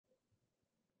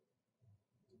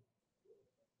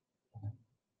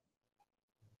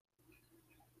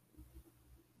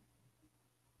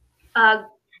Uh,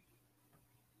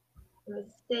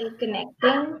 Still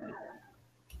connecting.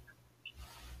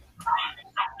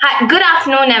 Hi, good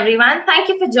afternoon, everyone. Thank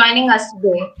you for joining us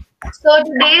today. So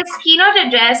today's keynote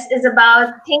address is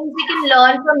about things we can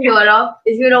learn from Europe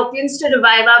if Europeans to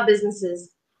revive our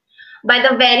businesses by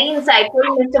the very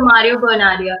insightful Mr. Mario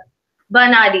Bernardi,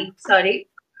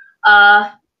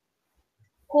 uh,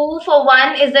 who for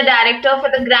one is the director for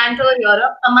the Grand Tour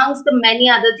Europe, amongst the many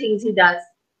other things he does.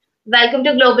 Welcome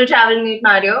to Global Travel Meet,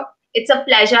 Mario. It's a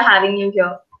pleasure having you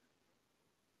here.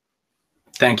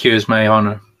 Thank you. It's my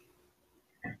honor.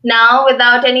 Now,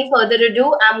 without any further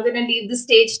ado, I'm going to leave the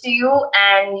stage to you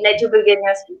and let you begin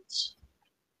your speech.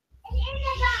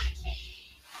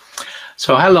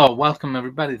 So hello, welcome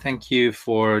everybody. Thank you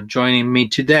for joining me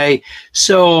today.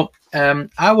 So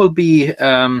I will be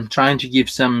trying to give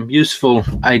some useful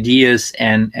ideas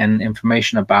and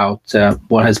information about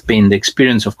what has been the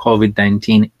experience of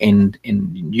COVID-19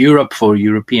 in Europe for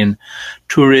European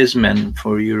tourism and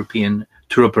for European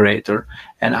tour operator.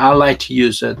 And I like to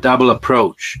use a double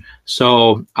approach.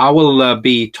 So I will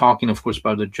be talking, of course,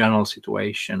 about the general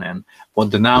situation and what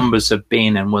the numbers have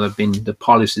been and what have been the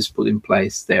policies put in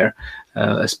place there,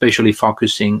 especially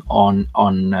focusing on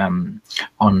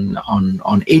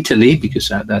Italy, because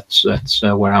that's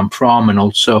where I'm from, and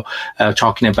also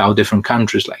talking about different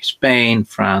countries like Spain,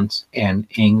 France, and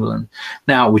England,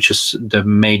 now, which is the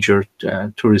major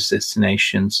tourist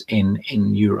destinations in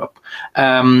Europe.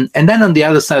 And then on the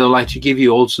other side, I'd like to give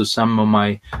you also some of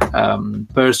my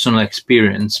personal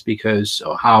experience, because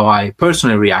how I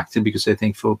personally reacted, because I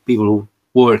think for people who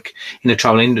work in the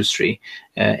travel industry,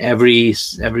 ever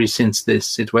since this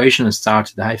situation has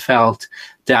started, I felt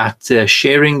that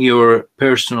sharing your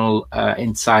personal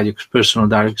insight, your personal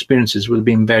direct experiences will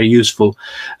be very useful.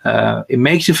 It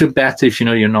makes you feel better if you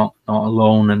know you're not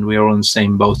alone, and we're all in the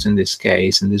same boat in this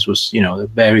case. And this was, the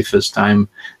very first time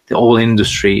the whole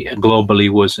industry globally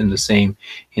was in the same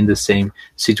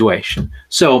situation.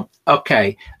 So,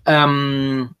 okay.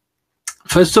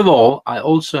 First of all, I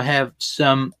also have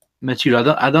some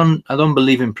material. I don't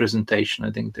believe in presentation.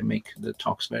 I think they make the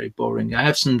talks very boring. I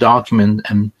have some document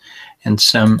and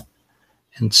some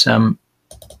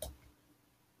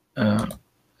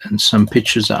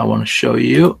pictures that I want to show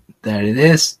you. There it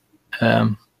is.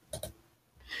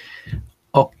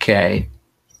 Okay.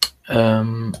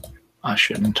 I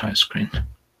share an entire screen.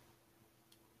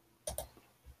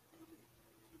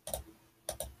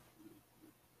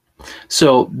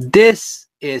 So this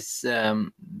is a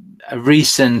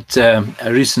recent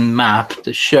map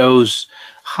that shows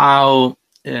how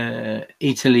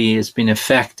Italy has been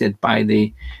affected by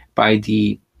the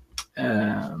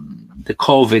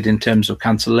COVID in terms of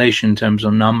cancellation, in terms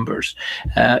of numbers.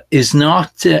 Is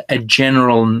not a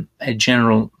general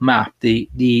map. The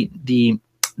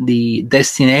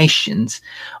destinations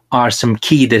are some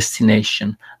key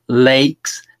destination: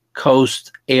 lakes,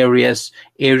 coast areas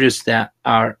that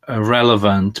are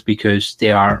relevant because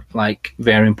they are like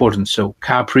very important. So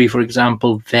Capri, for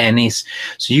example, Venice.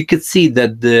 So you could see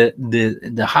that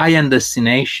the high-end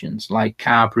destinations like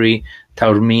Capri,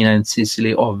 Taormina in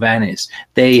Sicily, or Venice,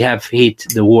 they have hit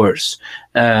the worst.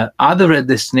 Other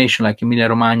destinations like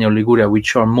Emilia-Romagna or Liguria,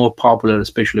 which are more popular,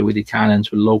 especially with Italians,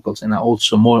 with locals, and are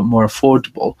also more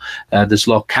affordable. There's a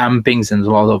lot of campings and a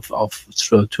lot of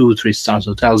 2-3 stars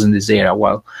hotels in this area,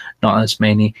 while not as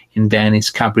many in Venice,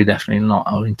 Capri definitely not,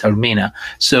 or in Taormina.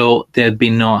 So they've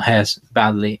been not as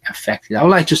badly affected. I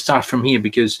would like to start from here,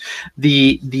 because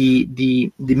the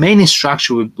main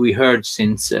instruction we heard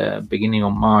since beginning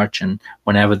of March, and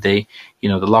whenever the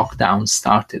lockdown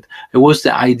started, it was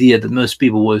the idea that most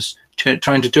people was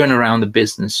trying to turn around the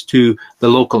business to the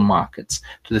local markets,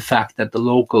 to the fact that the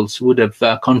locals would have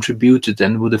contributed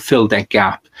and would have filled that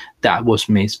gap that was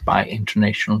missed by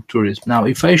international tourism. Now,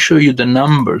 if I show you the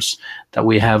numbers that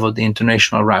we have of the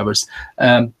international arrivals,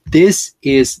 this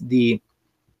is the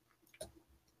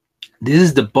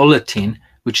bulletin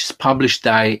which is published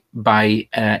by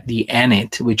the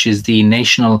ENIT, which is the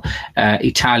National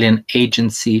Italian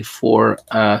Agency for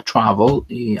Travel.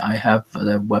 I have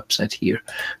the website here.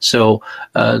 So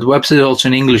the website is also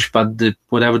in English, but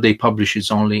whatever they publish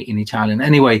is only in Italian.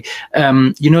 Anyway,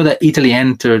 you know that Italy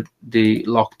entered the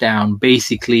lockdown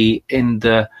basically in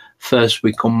the first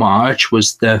week of March,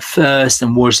 was the first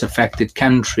and worst affected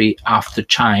country after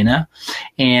China.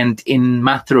 And in a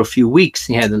matter of a few weeks,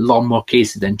 he had a lot more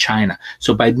cases than China.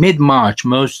 So by mid-March,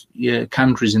 most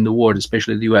countries in the world,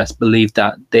 especially the US, believed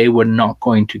that they were not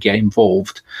going to get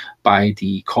involved by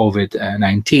the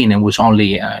COVID-19, and was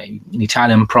only an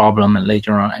Italian problem and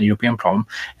later on a European problem,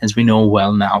 as we know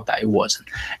well now that it wasn't.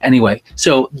 Anyway,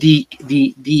 so the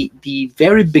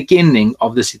very beginning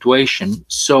of the situation,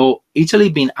 so Italy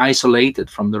being isolated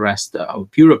from the rest of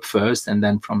Europe first, and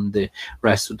then from the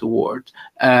rest of the world,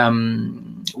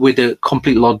 with a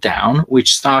complete lockdown,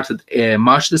 which started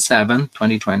March the 7th,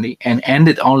 2020, and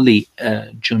ended only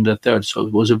June the 3rd. So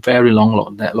it was a very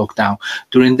long lockdown.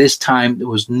 During this time, there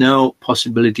was no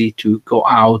possibility to go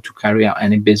out to carry out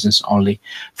any business, only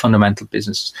fundamental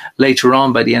business. Later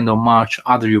on, by the end of March,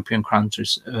 other European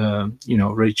countries,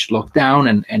 reached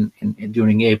lockdown, and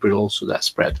during April also that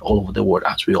spread all over the world,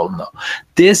 as we all know.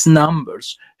 These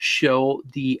numbers show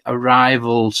the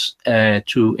arrivals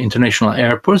to international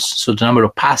airports, so the number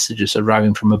of passengers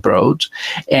arriving from abroad.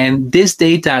 And this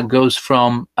data goes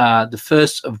from the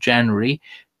 1st of January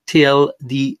till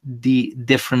the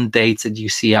different dates that you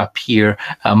see up here,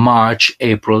 March,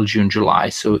 April, June, July.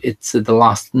 So it's the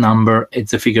last number,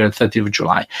 it's a figure at 30th of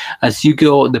July. As you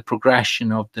go, the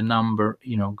progression of the number,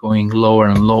 going lower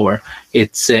and lower,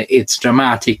 it's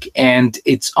dramatic, and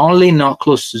it's only not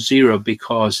close to zero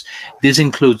because this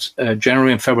includes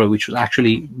January and February, which was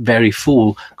actually very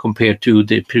full compared to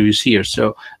the previous year.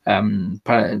 So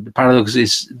the paradox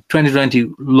is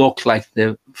 2020 looked like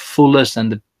the fullest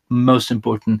and the most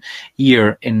important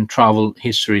year in travel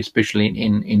history, especially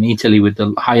in Italy, with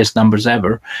the highest numbers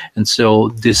ever. And so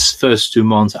this first 2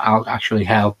 months actually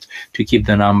helped to keep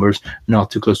the numbers not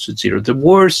too close to zero. The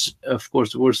worst, of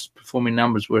course, the worst performing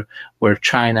numbers were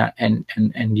China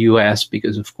and US,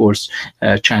 because of course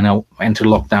China entered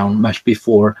lockdown much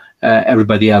before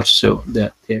everybody else, so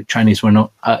the Chinese were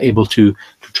not able to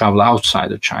travel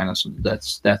outside of China. So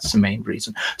that's the main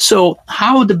reason. So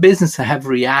how the business have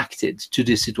reacted to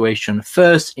this situation,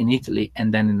 first in Italy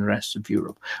and then in the rest of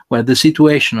Europe, where the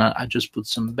situation, I just put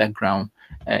some background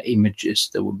images.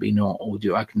 There will be no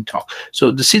audio, I can talk. So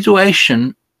the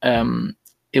situation,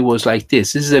 it was like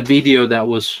this. This is a video that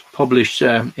was published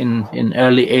in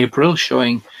early April,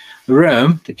 showing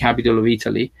Rome, the capital of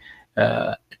Italy,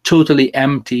 totally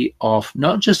empty of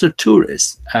not just the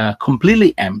tourists,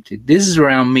 completely empty. This is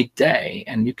around midday,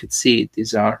 and you could see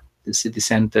these are the city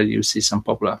center. You see some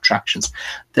popular attractions.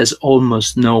 There's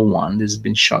almost no one. This has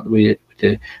been shot with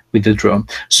the drone.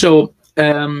 So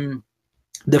the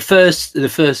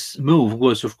first move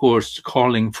was, of course,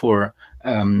 calling for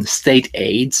state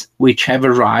aids, which have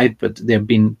arrived, but there have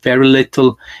been very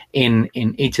little in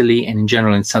Italy and in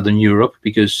general in Southern Europe,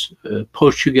 because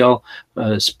Portugal,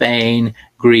 Spain,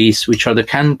 Greece, which are the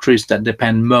countries that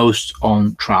depend most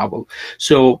on travel.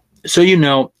 So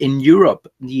in Europe,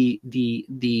 the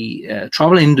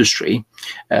travel industry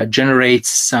generates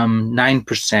some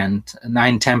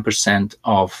 9-10%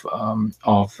 of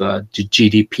the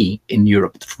GDP in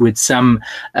Europe, with some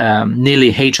nearly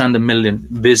 800 million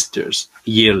visitors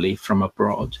yearly from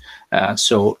abroad.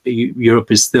 So Europe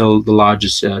is still the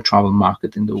largest travel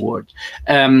market in the world.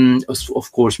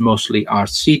 Of course, mostly are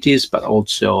cities, but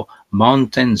also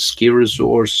mountains, ski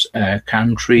resorts,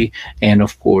 country, and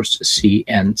of course sea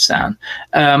and sand.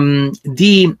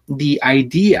 The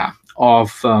idea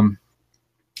of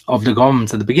the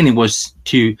government at the beginning was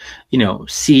to,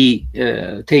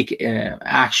 take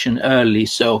action early,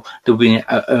 so there will be an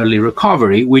early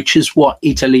recovery, which is what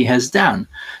Italy has done.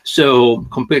 So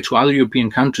compared to other European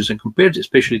countries, and compared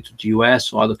especially to the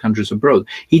US or other countries abroad,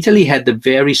 Italy had a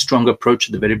very strong approach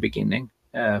at the very beginning.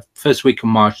 First week of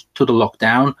March, total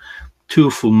lockdown, 2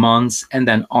 full months, and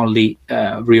then only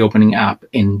reopening up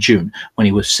in June, when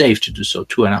it was safe to do so,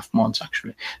 2.5 months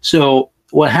actually. So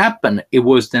what happened, it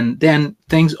was then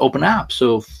things open up.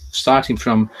 So starting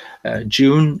from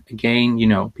June, again,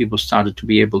 people started to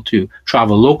be able to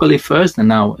travel locally first, and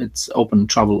now it's open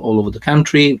travel all over the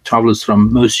country. Travelers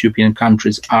from most European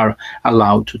countries are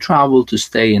allowed to travel, to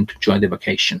stay, and to enjoy the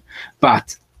vacation.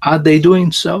 But are they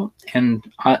doing so? And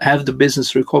have the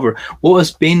business recovered? What has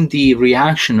been the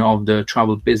reaction of the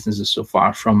travel businesses so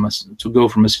far to go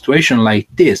from a situation like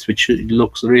this, which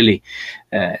looks really,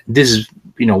 this is,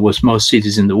 what most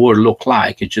cities in the world look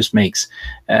like. It just makes,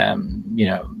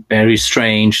 very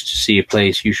strange to see a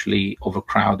place usually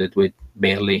overcrowded with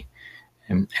barely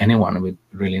anyone, with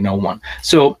really no one.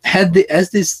 So as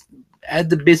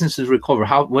the businesses recover,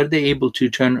 how were they able to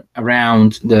turn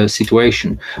around the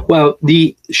situation? Well,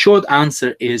 the short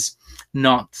answer is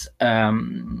not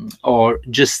or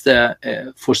just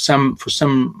for some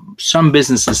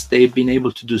businesses, they've been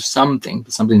able to do something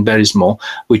very small,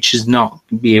 which is not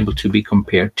be able to be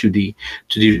compared to the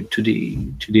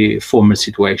former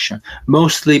situation,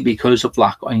 mostly because of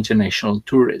lack of international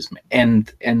tourism.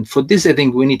 And for this, I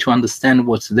think we need to understand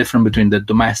what's the difference between the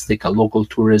domestic or local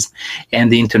tourism and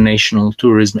the international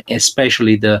tourism,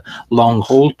 especially the long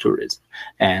haul tourism.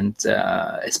 And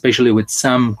especially with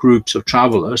some groups of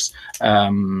travelers,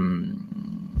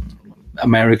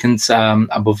 Americans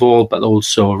above all, but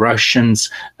also Russians,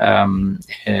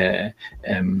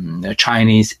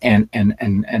 Chinese,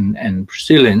 and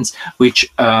Brazilians, which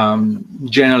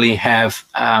generally have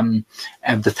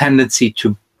the tendency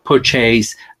to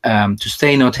purchase, to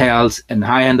stay in hotels and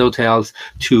high-end hotels,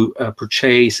 to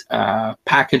purchase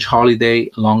package holiday,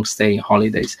 long stay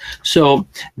holidays. So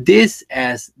this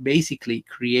has basically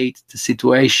created the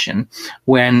situation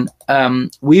when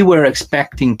we were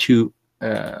expecting to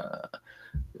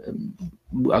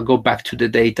I'll go back to the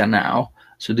data now.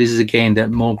 So this is again the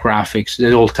more graphics.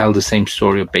 They all tell the same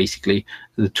story of basically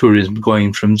the tourism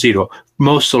going from zero,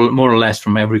 more or less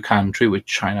from every country, with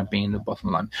China being the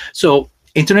bottom line. So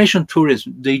international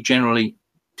tourism, they generally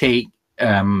take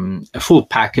a full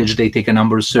package. They take a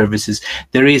number of services.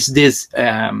 There is this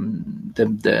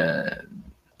the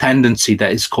tendency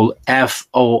that is called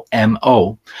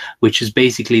FOMO, which is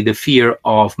basically the fear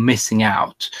of missing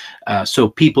out. So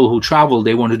people who travel,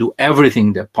 they want to do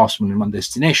everything that possible in one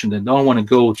destination. They don't want to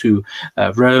go to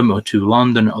Rome or to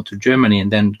London or to Germany and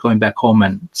then going back home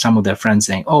and some of their friends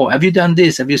saying, "Oh, have you done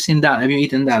this? Have you seen that? Have you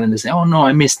eaten that?" And they say, "Oh no,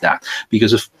 I missed that,"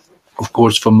 because of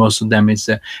course, for most of them, it's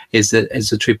a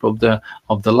trip of the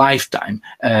lifetime.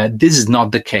 This is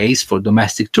not the case for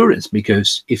domestic tourists,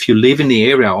 because if you live in the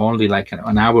area only like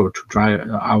an hour or 2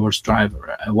 hours drive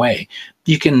away,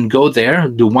 you can go there,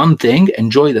 do one thing,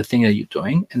 enjoy the thing that you're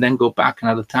doing, and then go back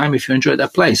another time if you enjoy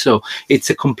that place. So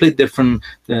it's a complete different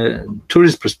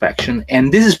tourist perspective,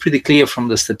 and this is pretty clear from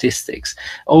the statistics.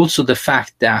 Also, the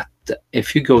fact that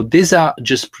if you go, these are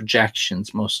just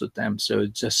projections, most of them, so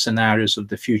it's just scenarios of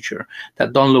the future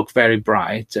that don't look very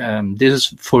bright. This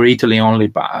is for Italy only,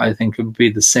 but I think it would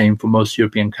be the same for most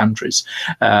European countries.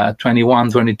 21,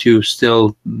 22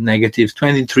 still negative,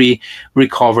 23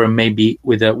 recover maybe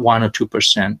with a 1 or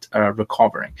 2%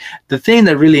 recovering. The thing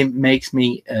that really makes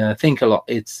me think a lot,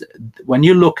 it's when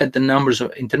you look at the numbers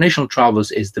of international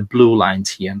travelers, is the blue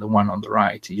lines here and the one on the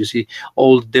right. You see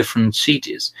all different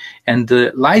cities, and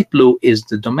the light blue is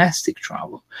the domestic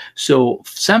travel. So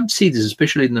some cities,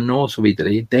 especially in the north of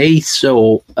Italy, they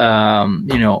saw a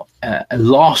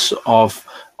loss of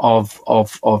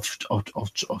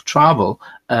travel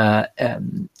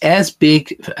as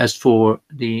big as for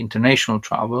the international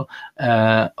travel.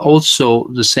 Also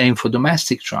the same for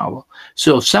domestic travel.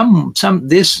 So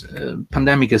this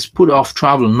pandemic has put off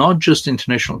travel, not just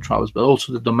international travels, but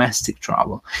also the domestic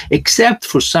travel, except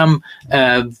for some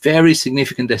very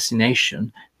significant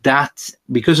destination that,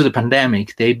 because of the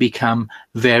pandemic, they become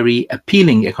very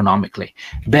appealing economically.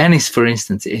 Venice, for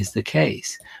instance, is the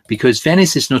case, because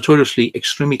Venice is notoriously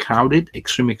extremely crowded,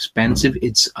 extremely expensive.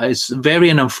 It's very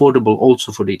unaffordable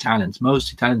also for the Italians.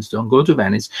 Most Italians don't go to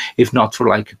Venice if not for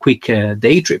like a quick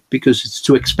day trip, because it's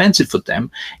too expensive for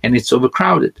them and it's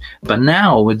overcrowded. But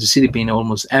now, with the city being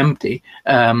almost empty,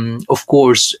 of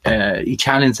course,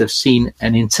 Italians have seen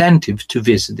an incentive to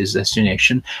visit this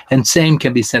destination, and same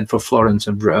can be said for Florence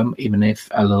and Rome, even if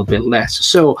a little bit less.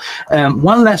 So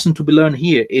one lesson to be learned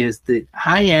here is the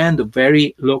high end of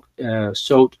very low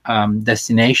sought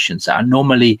destinations are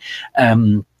normally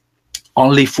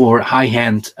only for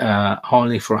high-end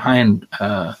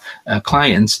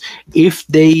clients. If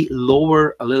they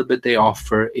lower a little bit their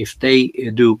offer, if they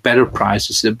do better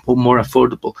prices, more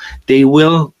affordable, they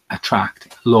will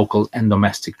attract local and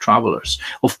domestic travelers.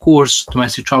 Of course,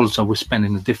 domestic travelers are spent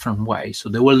in a different way, so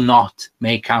they will not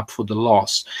make up for the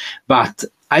loss. But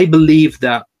I believe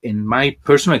that, in my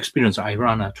personal experience, I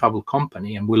run a travel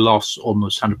company, and we lost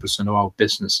almost 100% of our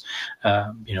business,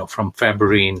 from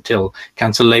February until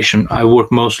cancellation. I work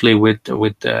mostly with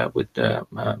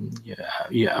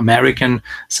American,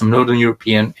 some Northern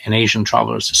European, and Asian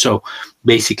travelers. So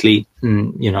basically,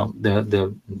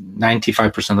 the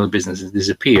 95% of the business has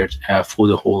disappeared for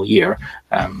the whole year.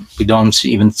 We don't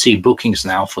even see bookings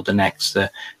now for the next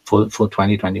for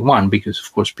 2021, because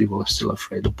of course people are still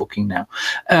afraid of booking now.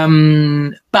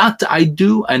 But I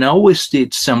do, and I always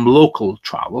did, some local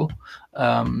travel.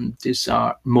 These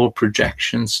are more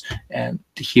projections, and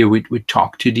here we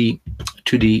talk to this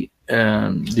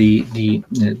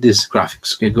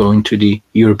graphics going to the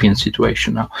European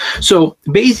situation now. So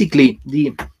basically,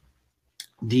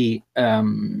 the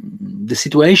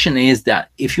situation is that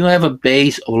if you have a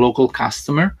base of local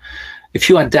customer, if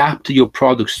you adapt your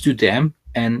products to them,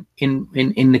 and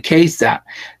in the case that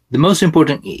the most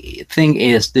important thing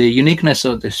is the uniqueness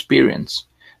of the experience.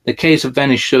 The case of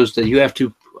Venice shows that you have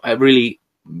to really,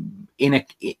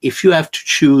 if you have to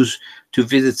choose to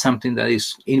visit something that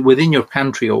is within your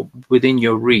country or within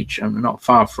your reach and not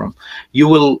far from, you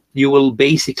will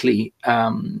basically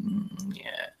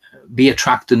be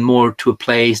attracted more to a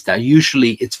place that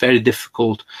usually it's very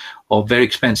difficult or very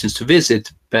expensive to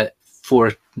visit, but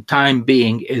for the time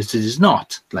being it is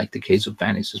not. Like the case of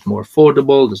Venice is more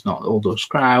affordable, there's not all those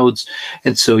crowds,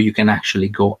 and so you can actually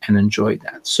go and enjoy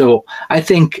that. So I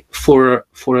think for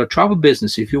a travel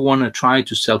business, if you want to try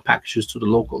to sell packages to the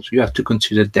locals, you have to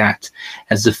consider that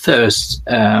as the first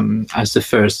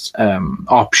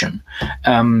option.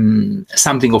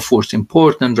 Something of course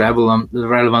important,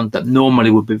 relevant that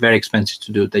normally would be very expensive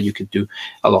to do, that you could do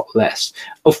a lot less.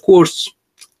 Of course,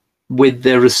 with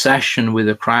the recession, with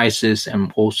the crisis,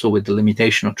 and also with the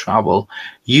limitation of travel,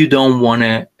 you don't want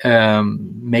to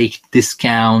make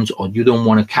discounts, or you don't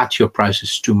want to cut your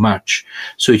prices too much.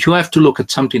 So you have to look at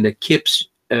something that keeps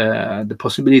the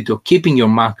possibility of keeping your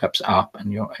markups up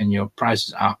and your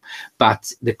prices up,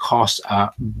 but the costs are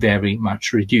very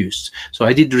much reduced. So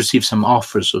I did receive some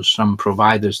offers of some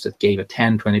providers that gave a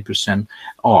 10-20%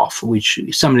 off, which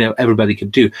is something that everybody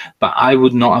could do, but I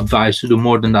would not advise to do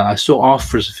more than that. I saw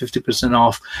offers of 50%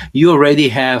 off. You already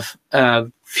have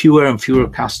fewer and fewer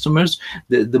customers.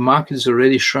 The market is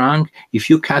already shrunk. If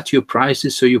you cut your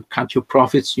prices, so you cut your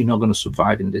profits, you're not going to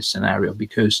survive in this scenario,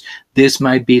 because this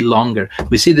might be longer.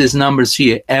 We see these numbers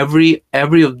here. Every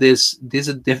of these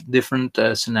are different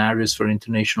scenarios for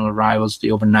international arrivals,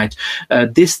 the overnight.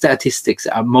 These statistics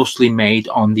are mostly made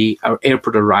on the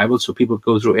airport arrivals, so people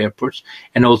go through airports,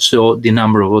 and also the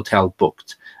number of hotels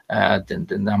booked.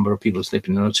 The number of people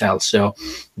sleeping in hotels. So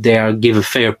they give a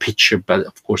fair picture, but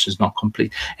of course it's not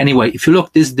complete. Anyway, if you look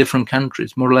at these different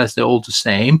countries, more or less they're all the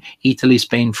same: Italy,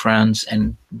 Spain, France,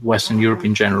 and Western Europe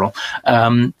in general.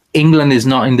 England is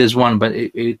not in this one, but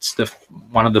it's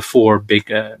one of the four big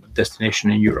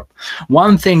destinations in Europe.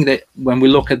 One thing that when we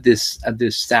look at this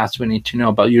stats we need to know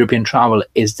about European travel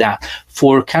is that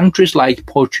for countries like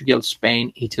Portugal,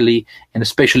 Spain, Italy, and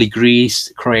especially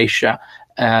Greece, Croatia,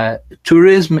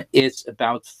 tourism is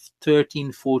about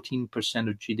 13-14%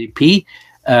 of GDP.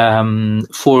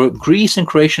 For Greece and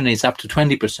Croatia, it's up to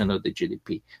 20% of the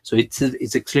GDP. So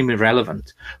it's extremely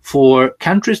relevant. For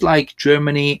countries like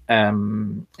Germany,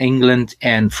 England,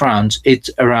 and France, it's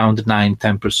around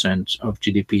 9-10% of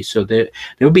GDP. So they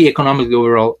will be economically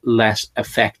overall less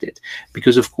affected,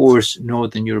 because of course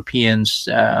Northern Europeans,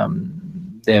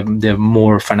 they're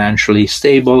more financially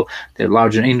stable, they're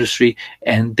larger industry,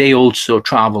 and they also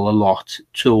travel a lot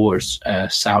towards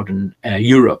Southern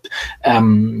Europe.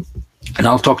 And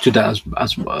I'll talk to that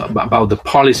as about the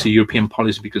policy, European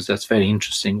policy, because that's very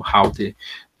interesting. How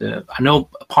I know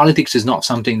politics is not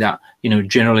something that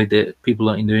generally the people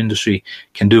in the industry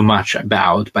can do much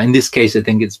about, but in this case, I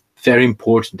think it's very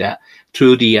important that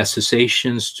through the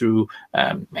associations, through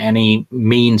any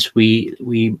means,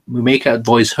 we make our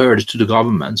voice heard to the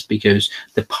governments, because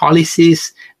the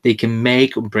policies, they can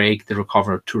make or break the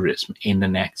recovery of tourism in the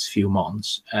next few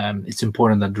months. It's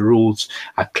important that the rules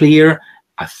are clear,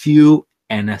 a few,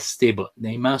 and stable.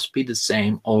 They must be the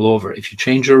same all over. If you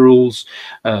change the rules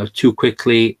too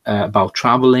quickly about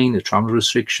traveling, the travel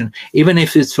restriction, even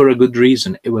if it's for a good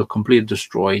reason, it will completely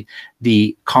destroy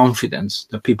the confidence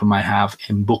that people might have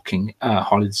in booking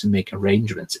holidays and make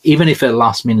arrangements, even if they're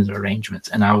last-minute arrangements.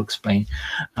 And I'll explain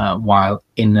while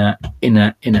in a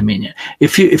minute.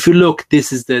 If you look,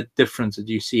 this is the difference that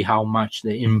you see how much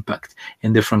the impact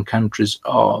in different countries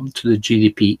to the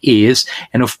GDP is,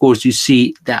 and of course you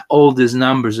see that all these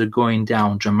numbers are going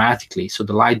down dramatically. So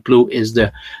the light blue is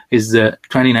the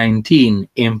 2019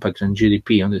 impact on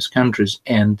GDP on these countries,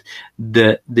 and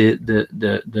the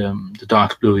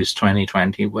dark blue is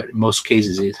 2020, where in most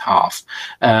cases it's half.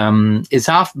 It's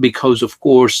half because of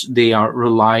course they are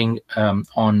relying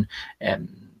on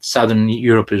Southern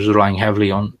Europe is relying heavily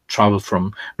on travel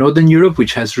from Northern Europe,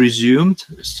 which has resumed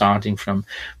starting from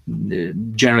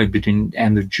generally between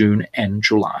end of June and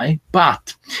July.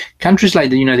 But countries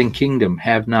like the United Kingdom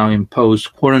have now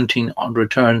imposed quarantine on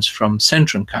returns from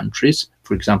central countries,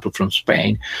 for example, from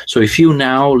Spain. So if you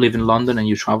now live in London and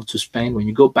you travel to Spain, when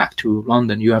you go back to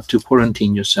London, you have to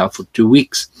quarantine yourself for 2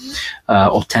 weeks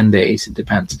or 10 days, it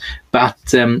depends.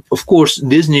 But of course,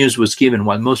 this news was given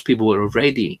while most people were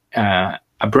already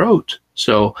abroad.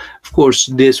 So of course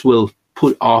this will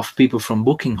put off people from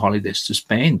booking holidays to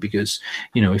Spain, because,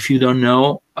 you know, if you don't know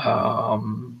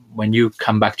when you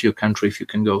come back to your country, if you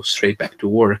can go straight back to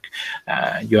work,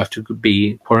 you have to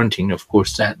be quarantined. Of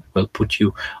course, that will put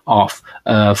you off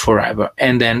forever.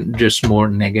 And then just more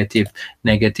negative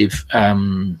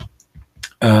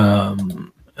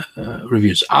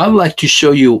reviews. I would like to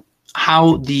show you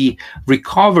how the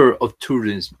recovery of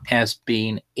tourism has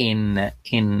been in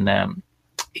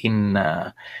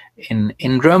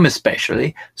Rome,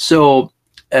 especially. So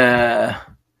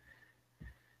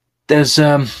there's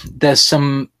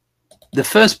some. The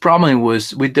first problem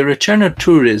was with the return of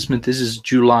tourism. This is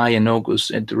July and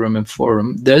August at the Roman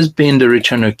Forum. There's been the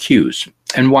return of queues,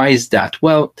 and why is that?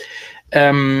 Well,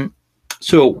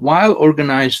 so while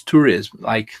organized tourism,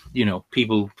 like, you know,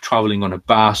 people traveling on a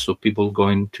bus or people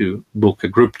going to book a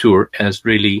group tour, has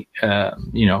really,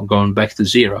 you know, gone back to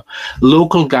zero.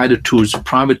 Local guided tours,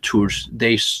 private tours,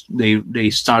 they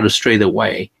started straight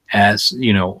away as,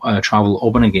 you know, travel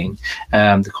open again.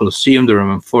 The Colosseum, the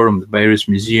Roman Forum, the various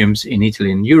museums in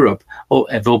Italy and Europe all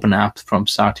have opened up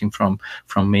starting from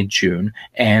mid-June,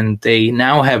 and they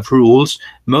now have rules.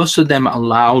 Most of them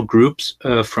allow groups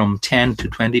from 10 to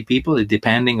 20 people,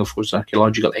 depending, of course,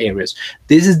 archaeological areas.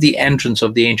 This is the entrance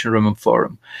of the ancient Roman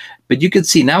Forum. But you can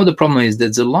see now the problem is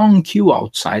there's a long queue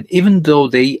outside, even though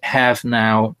they have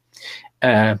now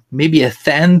maybe a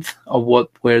tenth of what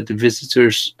were the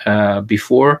visitors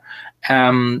before.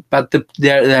 But they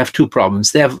have two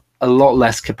problems. They have a lot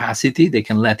less capacity. They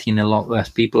can let in a lot less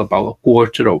people, about a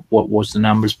quarter of what was the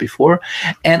numbers before.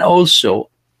 And also,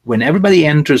 when everybody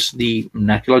enters an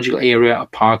archaeological area, a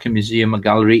park, a museum, a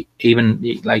gallery, even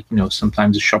like, you know,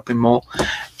 sometimes a shopping mall,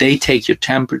 they take your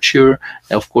temperature.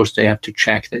 Of course, they have to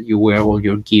check that you wear all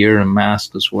your gear and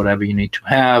masks, whatever you need to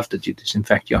have, that you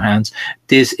disinfect your hands.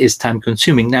 This is time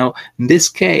consuming. Now, in this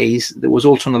case, there was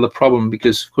also another problem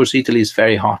because, of course, Italy is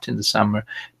very hot in the summer.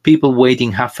 People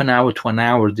waiting half an hour to an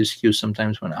hour, this queue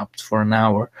sometimes went up for an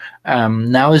hour.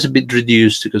 Now is a bit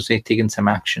reduced because they've taken some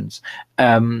actions.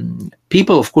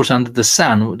 People, of course, under the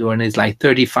sun, when it's like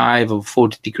 35 or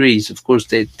 40 degrees, of course,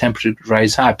 the temperature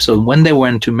rise up. So when they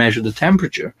went to measure the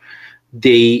temperature,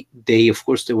 they of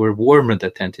course, they were warmer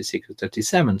than 36 or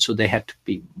 37. So they had to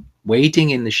be waiting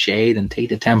in the shade and take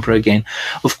the temperature again.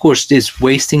 Of course, this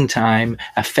wasting time,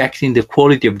 affecting the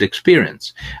quality of the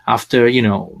experience. After, you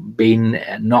know, being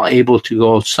not able to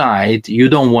go outside, you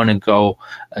don't want to go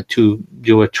to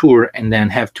do a tour and then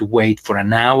have to wait for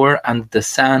an hour under the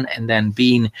sun, and then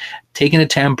taking a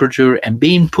temperature and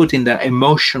being put in that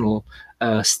emotional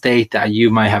state that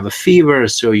you might have a fever,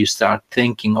 so you start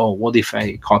thinking, oh, what if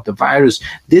I caught the virus?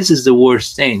 This is the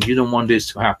worst thing. You don't want this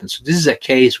to happen. So this is a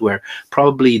case where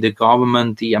probably the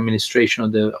government, the administration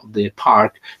of the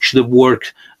park should have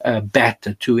worked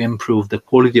better to improve the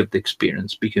quality of the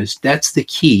experience, because that's the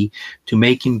key to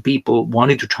making people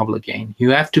wanting to travel again. You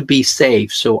have to be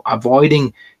safe, so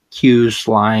avoiding queues,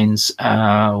 lines,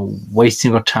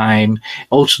 wasting of time.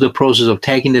 Also, the process of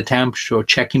taking the temperature or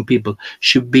checking people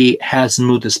should be as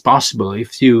smooth as possible.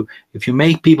 If you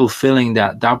make people doubting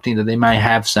that they might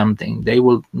have something, they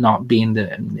will not be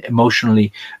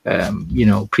emotionally, you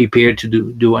know, prepared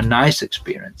to do a nice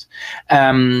experience.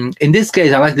 In this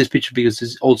case, I like this picture because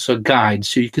it's also a guide.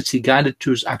 So you could see guided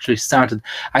tours actually started.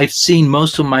 I've seen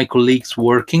most of my colleagues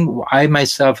working. I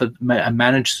myself have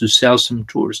managed to sell some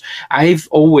tours.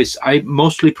 I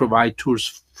mostly provide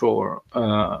tours for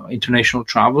international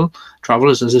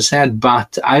travelers, as I said,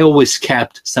 but I always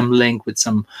kept some link with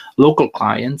some local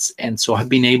clients, and so I've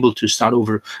been able to start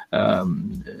over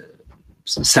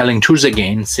selling tours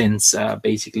again since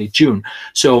basically June.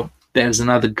 So there's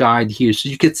another guide here, so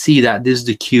you could see that this is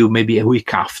the queue maybe a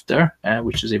week after,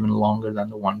 which is even longer than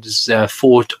the one. This is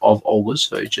 4th of August,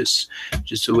 so just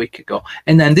a week ago.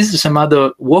 And then this is some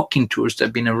other walking tours that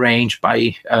have been arranged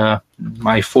by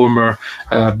my former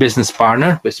business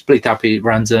partner. We split up. He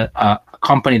runs a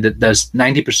company that does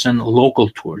 90% local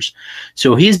tours.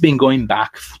 So he's been going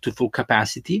back to full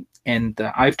capacity. And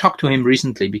I've talked to him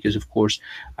recently because, of course,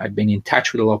 I've been in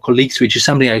touch with a lot of colleagues, which is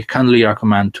something I kindly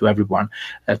recommend to everyone.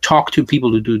 Talk to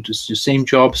people who do the same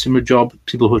job, similar job,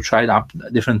 people who tried out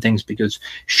different things, because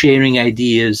sharing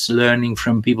ideas, learning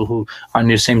from people who are in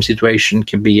the same situation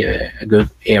can be a good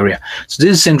area. So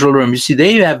this is Central Rome. You see,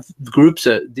 they have groups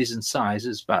of decent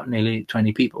sizes, about nearly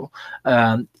 20 people.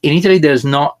 In Italy, there's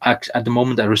not at the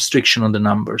moment a restriction on the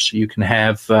numbers. So you can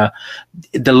have,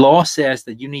 the law says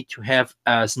that you need to have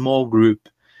a small group.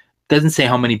 Doesn't say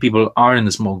how many people are in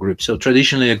the small group. So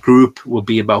traditionally a group will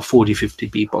be about 40, 50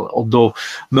 people, although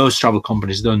most travel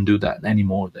companies don't do that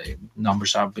anymore. The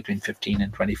numbers are between 15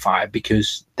 and 25,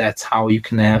 because that's how you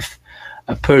can have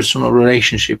a personal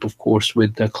relationship, of course,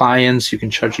 with the clients. You can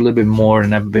charge a little bit more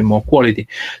and have a bit more quality.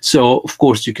 So, of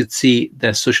course, you could see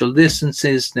the social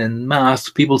distances, then masks.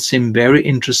 People seem very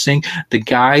interesting. The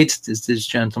guides, this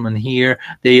gentleman here,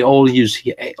 they all use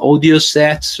audio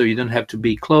sets, so you don't have to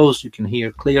be close. You can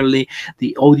hear clearly.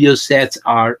 The audio sets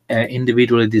are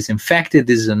individually disinfected.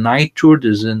 This is a night tour.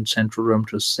 There's a central room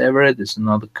to Severa. There's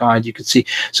another guide you could see.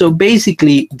 So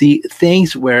basically, the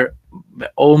things were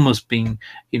almost being,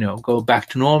 go back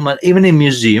to normal. Even in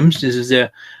museums, this is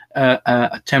a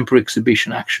temporary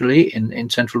exhibition actually in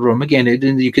Central Rome. Again,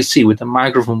 you can see with the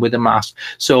microphone, with the mask.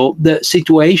 So the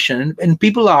situation, and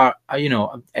people are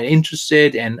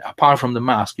interested, and apart from the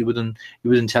mask, you wouldn't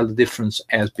tell the difference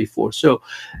as before. So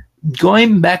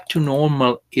going back to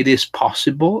normal, it is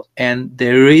possible, and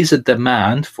there is a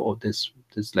demand for this.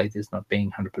 This lady is not being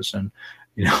 100%,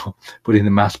 putting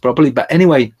the mask properly. But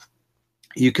anyway,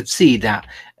 you could see that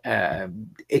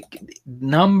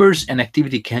numbers and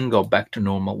activity can go back to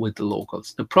normal with the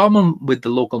locals. The problem with the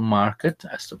local market,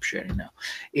 I stop sharing now,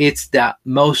 it's that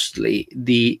mostly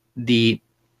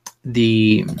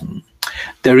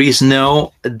there is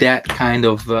no that kind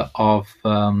of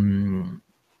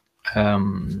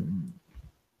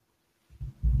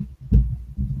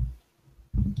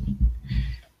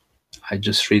I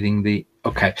just reading the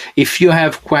okay. If you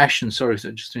have questions, sorry,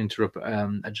 so just to interrupt.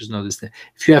 I just noticed that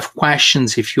if you have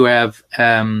questions, if you have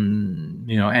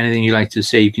anything you like to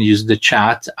say, you can use the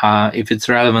chat. If it's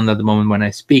relevant at the moment when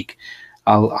I speak,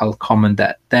 I'll comment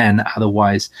that then.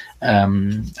 Otherwise, at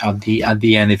the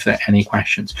end, if there are any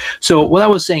questions. So what I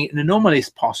was saying, normally it's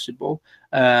possible.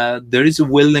 There is a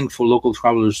willing for local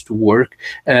travelers to work.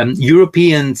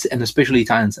 Europeans and especially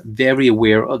Italians are very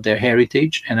aware of their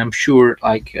heritage, and I'm sure,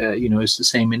 it's the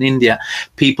same in India.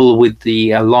 People with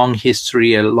the long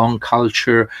history, a long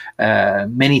culture,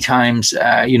 many times,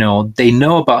 they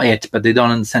know about it, but they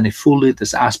don't understand it fully.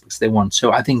 There's aspects they want.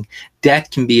 So I think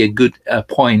that can be a good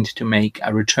point to make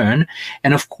a return.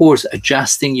 And of course,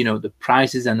 adjusting, the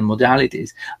prices and the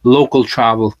modalities, local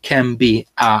travel can be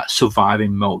a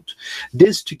surviving mode.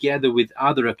 This together with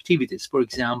other activities, for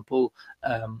example,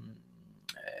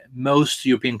 most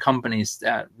European companies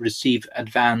that receive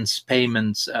advance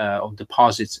payments of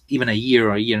deposits, even a year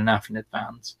or a year and a half in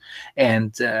advance.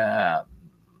 And at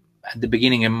the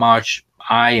beginning of March,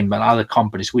 I and other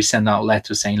companies, we send out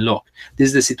letters saying, look, this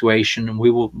is the situation, we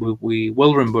will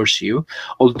reimburse you.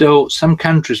 Although some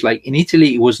countries, like in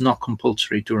Italy, it was not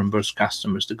compulsory to reimburse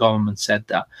customers. The government said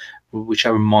that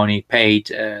whichever money paid,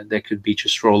 that could be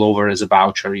just roll over as a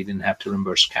voucher. You didn't have to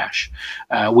reimburse cash,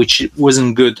 which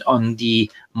wasn't good on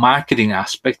the marketing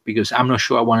aspect, because I'm not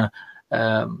sure I want to,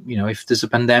 if there's a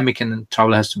pandemic and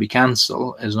travel has to be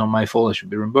canceled, it's not my fault, I should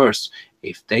be reimbursed.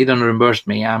 If they don't reimburse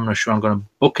me, I'm not sure I'm going to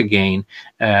book again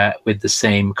with the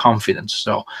same confidence.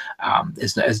 So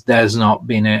there's not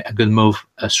been a good move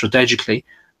strategically,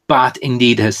 but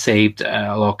indeed has saved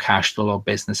a lot of cash to a lot of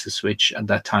businesses, which at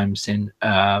that time seemed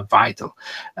vital.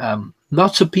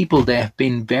 Lots of people, they have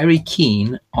been very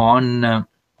keen on, I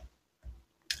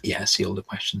see all the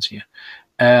questions here.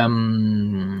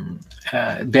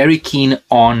 Very keen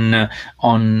on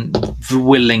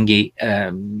willingly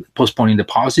postponing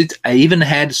deposits. I even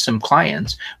had some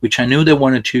clients which I knew they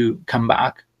wanted to come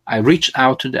back. I reached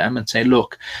out to them and say,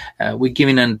 look, we're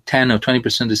giving a 10 or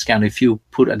 20% discount if you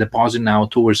put a deposit now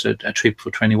towards a trip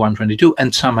for 21, 22,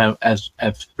 and somehow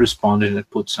have responded and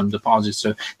put some deposits.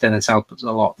 So that has helped us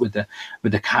a lot with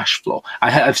the cash flow.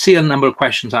 I've seen a number of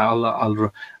questions.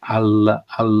 I'll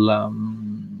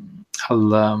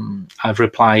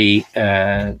reply.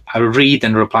 I'll read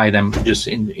and reply them just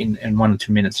in 1 or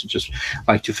 2 minutes. Just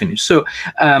like to finish. So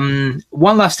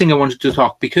one last thing I wanted to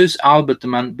talk, because Albert, the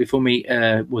man before me,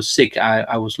 was sick.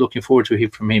 I was looking forward to hear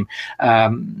from him.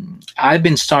 I've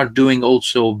been start doing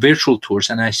also virtual tours,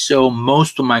 and I saw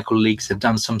most of my colleagues have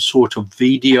done some sort of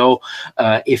video,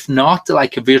 if not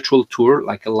like a virtual tour,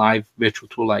 like a live virtual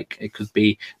tour, like it could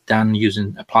be done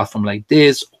using a platform like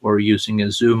this, or using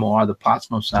a Zoom or other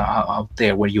platforms out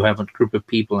there where you have a group of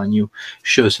people and you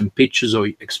show some pictures or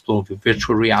you explore with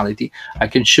virtual reality. I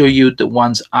can show you the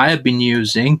ones I have been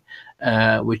using,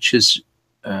 which is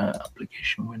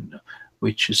application window,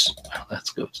 which is,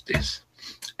 let's go to this,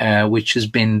 which has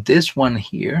been this one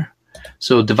here.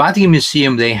 So the Vatican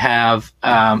Museum, they have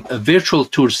a virtual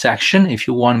tour section. If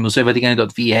you want,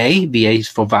 museovaticani.va, VA is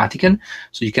for Vatican.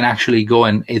 So you can actually go,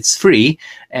 and it's free.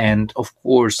 And of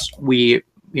course, we,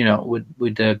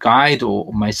 with the guide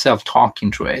or myself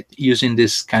talking through it, using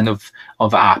this kind of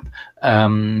app,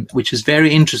 which is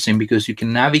very interesting because you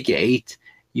can navigate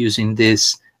using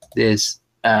this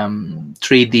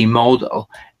 3D model.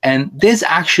 And this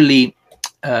actually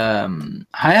I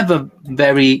have a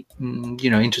very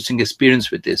interesting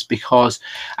experience with this, because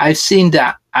I've seen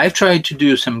that I've tried to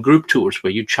do some group tours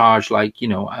where you charge like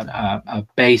a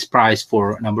base price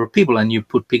for a number of people, and you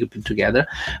put people together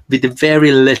with a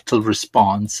very little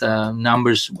response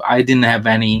numbers. I didn't have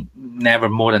any, never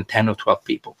more than 10 or 12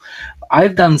 people.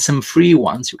 I've done some free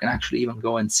ones. You can actually even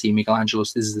go and see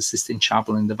Michelangelo's. This is the Sistine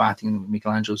Chapel in the Vatican,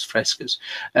 Michelangelo's frescoes.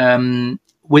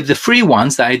 With the free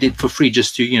ones that I did for free,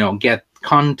 just to get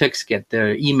context, get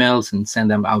their emails, and send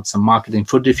them out some marketing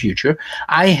for the future,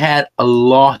 I had a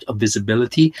lot of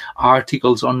visibility,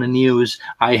 articles on the news.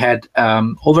 I had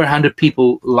over 100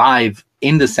 people live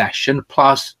in the session,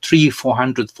 plus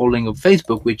 300-400 following of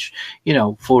Facebook, which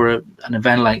for an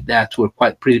event like that were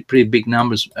quite pretty big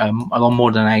numbers, a lot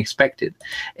more than I expected.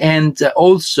 And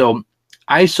also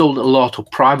I sold a lot of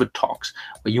private talks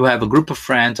where you have a group of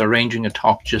friends arranging a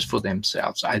talk just for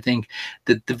themselves. I think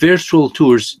that the virtual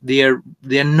tours, they're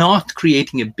not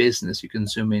creating a business. You can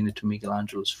zoom in into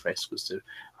Michelangelo's frescoes. They're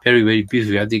very, very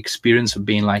beautiful. You have the experience of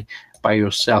being like by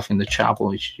yourself in the chapel,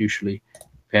 which is usually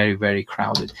very, very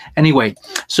crowded. Anyway,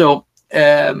 so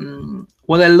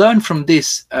what I learned from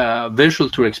this virtual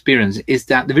tour experience is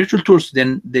that the virtual tours,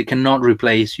 then they cannot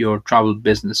replace your travel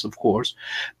business, of course,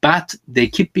 but they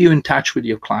keep you in touch with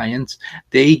your clients.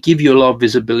 They give you a lot of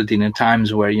visibility in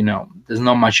times where there's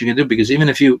not much you can do, because even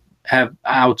if you have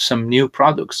out some new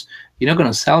products, you're not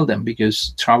going to sell them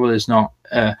because travel is not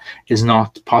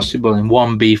possible and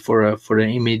won't be for an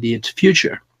immediate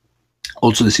future.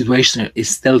 Also, the situation is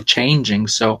still changing,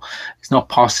 so it's not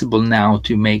possible now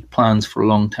to make plans for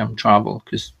long-term travel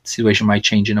because the situation might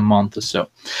change in a month or so.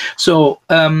 So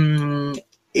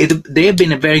they have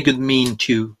been a very good mean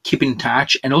to keep in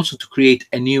touch, and also to create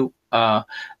a new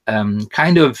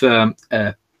kind of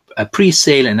a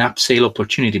pre-sale and upsale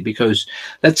opportunity. Because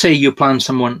let's say you plan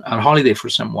someone a holiday for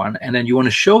someone, and then you want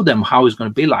to show them how it's going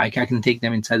to be like. I can take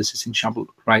them inside the Sistine Chapel,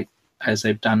 right, as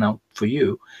I've done now for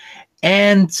you,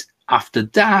 and after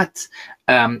that,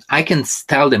 I can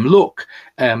tell them, look,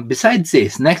 besides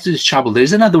this, next to this chapel,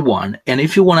 there's another one. And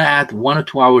if you want to add 1 or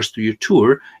 2 hours to your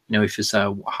tour, if it's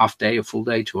a half day or full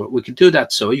day tour, we could do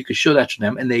that. So you could show that to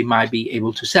them and they might be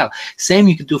able to sell. Same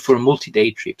you could do for a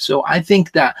multi-day trip. So I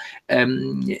think that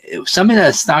something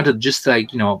that started just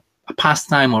like, a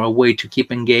pastime or a way to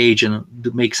keep engaged and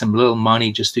to make some little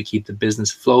money just to keep the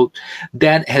business afloat,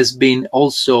 that has been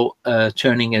also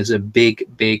turning as a big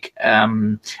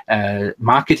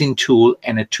marketing tool,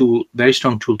 and a tool, very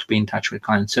strong tool to be in touch with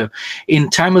clients. So in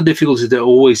time of difficulty, there are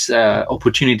always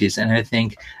opportunities, and I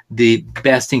think the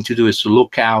best thing to do is to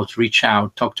look out, reach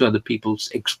out, talk to other people,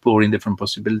 exploring different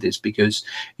possibilities. Because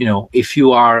if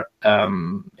you are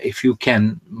if you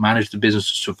can manage the business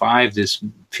to survive this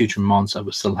future months that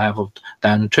we still have of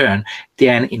downturn,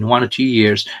 then in 1 or 2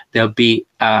 years there'll be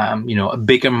a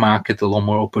bigger market, a lot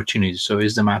more opportunities. So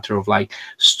it's a matter of like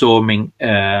storming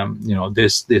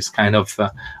this kind of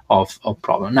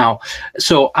problem. Now,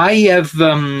 so I have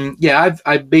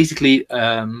I've basically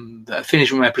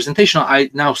finished with my presentation. I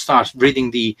now start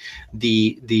reading the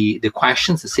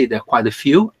questions. I say there are quite a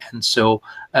few, and so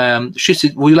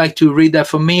Shrishti, would you like to read that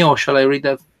for me, or shall I read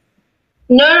that?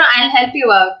 No, I'll help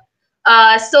you out.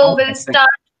 So Okay, we'll start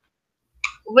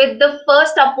with the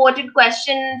first upvoted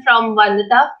question from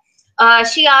Vandita.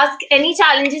 She asked, any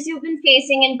challenges you've been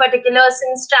facing in particular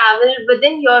since travel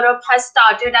within Europe has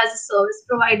started as a service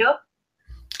provider?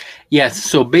 Yes,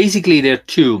 so basically there are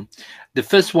two. The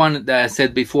first one that I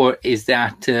said before is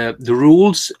that the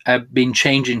rules have been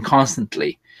changing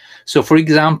constantly. So, for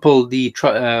example,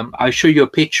 I'll show you a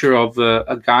picture of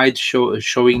a guide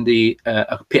showing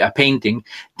a painting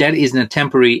that is in a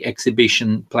temporary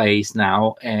exhibition place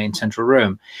now in central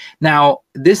Rome. Now,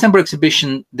 this temporary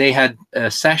exhibition, they had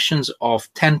sessions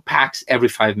of 10 packs every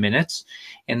 5 minutes,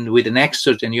 and with an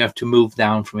excerpt, and you have to move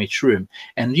down from each room.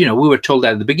 And we were told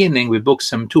that at the beginning. We booked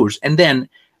some tours, and then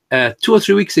 2 or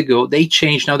 3 weeks ago they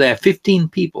changed. Now there are 15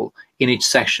 people in each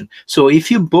section. So if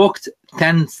you booked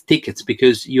 10 tickets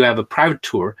because you have a private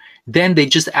tour, then they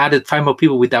just added 5 more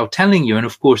people without telling you. And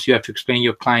of course, you have to explain to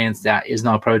your clients that is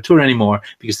not a private tour anymore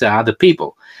because there are other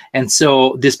people. And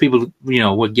so these people,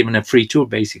 were given a free tour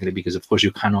basically, because of course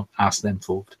you cannot ask them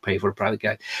to pay for a private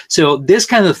guide. So this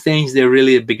kind of things, they're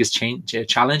really the biggest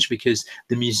challenge, because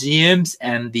the museums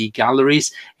and the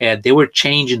galleries, they were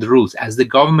changing the rules. As the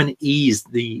government eased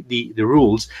the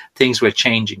rules, things were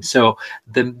changing. So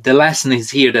the lesson is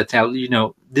here that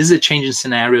this is a changing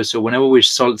scenario. So whenever we're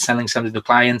selling something to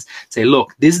clients, say,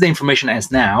 look, this is the information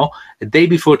as now. A day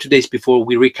before, 2 days before,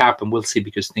 we recap and we'll see,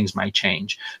 because things might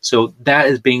change. So that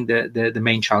is being the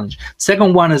main challenge.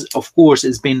 Second one is, of course,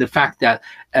 has been the fact that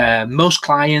most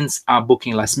clients are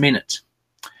booking last minute.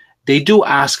 They do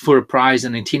ask for a price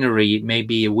and itinerary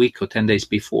maybe a week or 10 days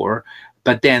before,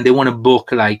 but then they want to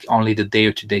book like only the day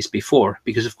or 2 days before,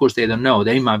 because of course they don't know.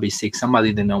 They might be sick.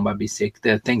 Somebody they know might be sick.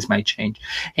 The things might change.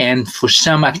 And for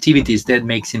some activities, that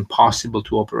makes it impossible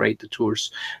to operate the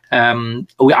tours. I'm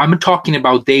talking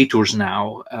about day tours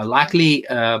now. Luckily,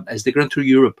 as they grow through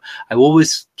Europe, I've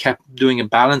always kept doing a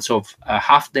balance of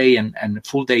half day and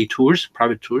full day tours,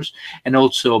 private tours, and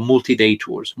also multi-day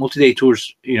tours. Multi-day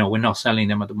tours, we're not selling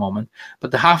them at the moment, but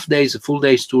the half days, the full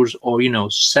days tours, or,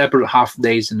 several half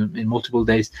days in multiple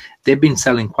days, they've been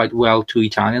selling quite well to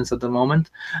Italians at the moment,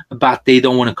 but they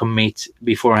don't want to commit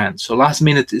beforehand. So last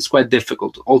minute is quite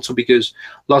difficult, also because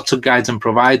lots of guides and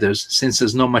providers, since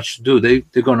there's not much to do,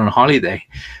 they're going on holiday.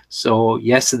 So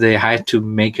yesterday I had to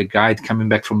make a guide coming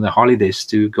back from the holidays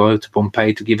to go to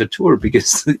Pompeii to give a tour,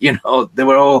 because they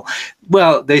were all,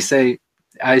 well, they say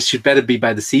I should better be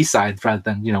by the seaside rather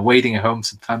than waiting at home.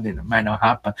 Sometimes it might not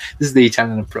happen. This is the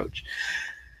Italian approach.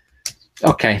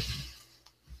 Okay.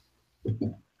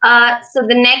 So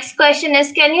the next question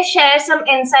is, can you share some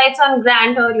insights on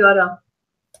Grand Tour Europe?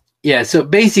 Yeah. So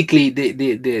basically,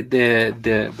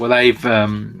 if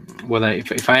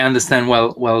I understand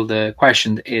well the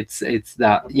question, it's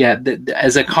that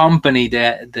as a company,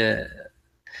 the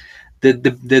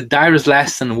direct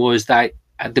lesson was that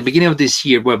at the beginning of this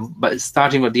year, but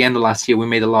starting at the end of last year, we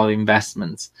made a lot of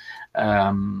investments.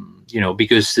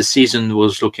 Because the season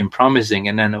was looking promising,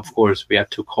 and then of course we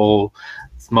had to call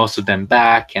most of them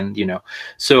back, and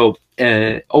so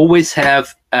always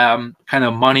have kind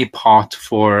of money pot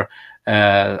for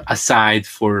aside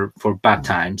for bad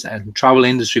times. And travel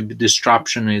industry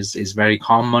disruption is very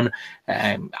common.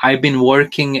 I've been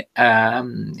working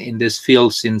in this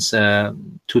field since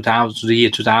 2000, the year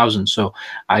 2000. So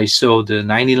I saw the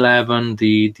 9/11,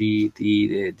 the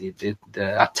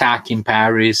attack in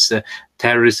Paris,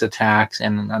 terrorist attacks,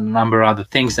 and a number of other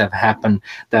things that have happened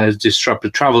that has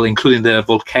disrupted travel, including the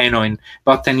volcano.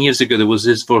 About 10 years ago, there was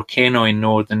this volcano in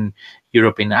Northern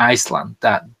Europe, in Iceland,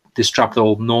 that disrupted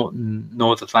all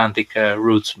North Atlantic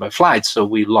routes by flights. So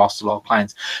we lost a lot of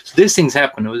clients. So these things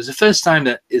happen. It was the first time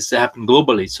that it's happened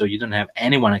globally. So you don't have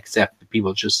anyone except the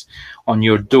people just on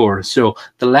your door. So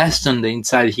the lesson, the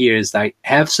inside here is that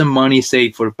have some money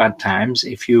saved for bad times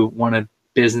if you want to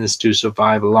business to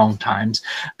survive long times,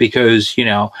 because you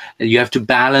have to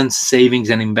balance savings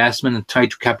and investment and try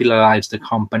to capitalize the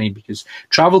company, because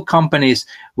travel companies,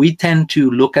 we tend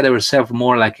to look at ourselves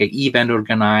more like an event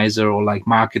organizer or like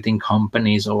marketing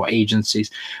companies or agencies,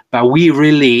 but we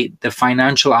really, the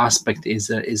financial aspect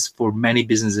is for many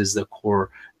businesses the core,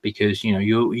 because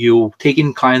you take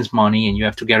in clients' money and you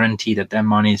have to guarantee that their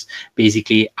money is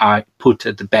basically put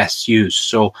at the best use.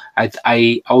 So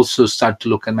I also start to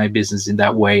look at my business in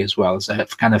that way as well, as a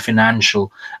kind of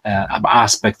financial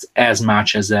aspect as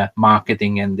much as the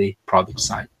marketing and the product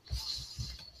side.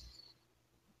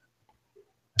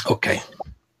 Okay.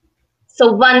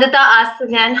 So Vandita asks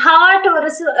again, how are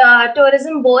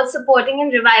tourism boards supporting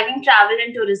and reviving travel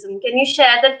and tourism? Can you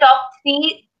share the top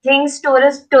 3 things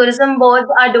tourism boards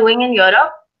are doing in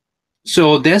Europe?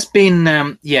 So there's been,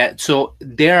 so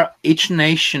each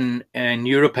nation in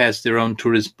Europe has their own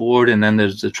tourist board, and then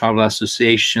there's the travel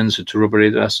associations, the tour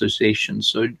operator associations.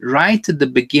 So right at the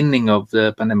beginning of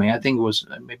the pandemic, I think it was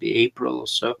maybe April or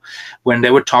so, when they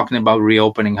were talking about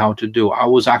reopening, how to do, I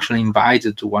was actually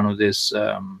invited to one of these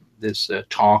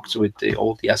talks with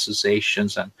all the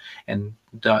associations and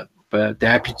the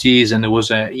deputies, and there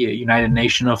was a United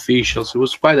Nations officials. It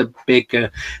was quite a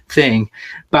big thing,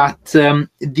 but the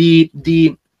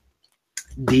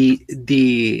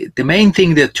main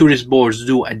thing that tourist boards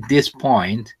do at this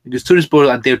point, because tourist boards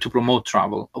are there to promote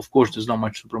travel. Of course, there's not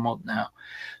much to promote now.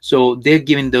 So they're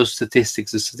giving those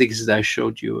statistics, the statistics that I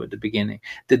showed you at the beginning.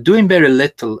 They're doing very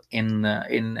little in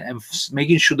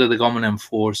making sure that the government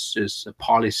enforces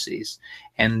policies.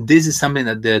 And this is something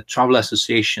that the travel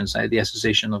associations, like the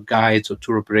Association of Guides or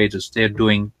Tour Operators, they're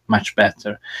doing much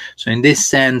better. So in this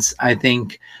sense, I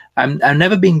think I've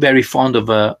never been very fond of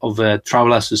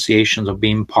travel associations, or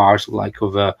being part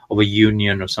of a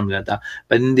union or something like that.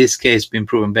 But in this case, it's been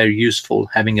proven very useful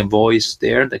having a voice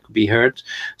there that could be heard.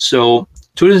 So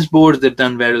tourist boards, they've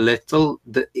done very little.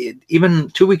 Even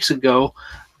 2 weeks ago,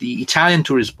 the Italian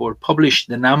Tourist Board published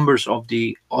the numbers of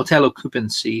the hotel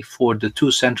occupancy for the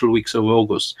 2 central weeks of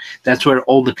August. That's where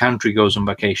all the country goes on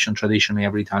vacation. Traditionally,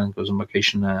 every Italian goes on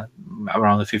vacation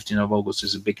around the 15th of August.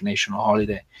 Is a big national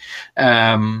holiday,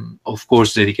 of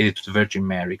course, dedicated to the Virgin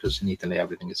Mary, because in Italy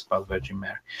everything is about Virgin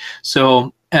Mary.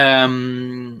 So,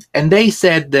 and they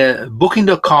said the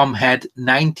Booking.com had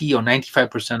 90 or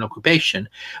 95% occupation,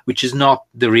 which is not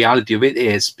the reality of it,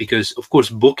 is because, of course,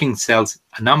 Booking sells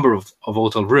a number of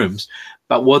hotel rooms.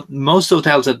 But what most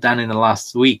hotels have done in the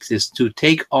last weeks is to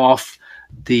take off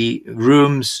the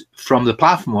rooms from the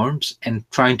platforms and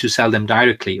trying to sell them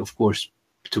directly, of course,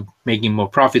 to making more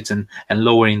profits and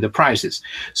lowering the prices.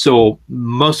 So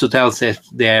most hotels have,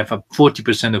 they have a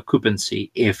 40%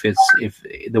 occupancy if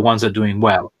the ones are doing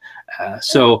well.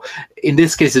 So in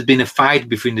this case, it's been a fight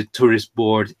between the tourist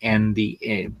board and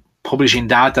the publishing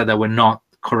data that were not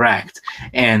correct,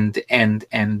 and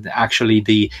actually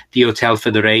the hotel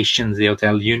federations, the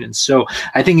hotel unions. So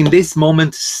I think in this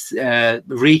moment,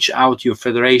 reach out to your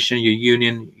federation, your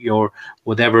union, your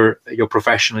whatever your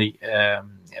professional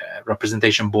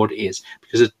representation board is,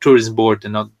 because the tourism board,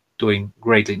 they're not doing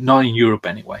greatly, not in Europe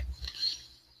anyway.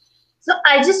 So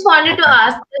I just wanted to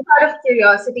ask, just out of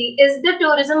curiosity, is the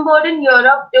tourism board in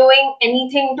Europe doing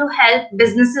anything to help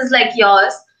businesses like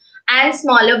yours and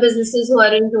smaller businesses who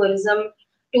are in tourism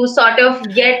to sort of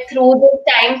get through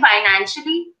this time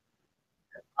financially?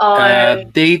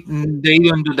 They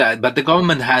don't do that, but the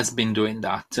government has been doing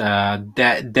that.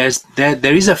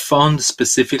 There is a fund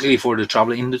specifically for the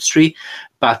travel industry,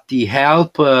 but the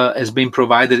help has been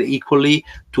provided equally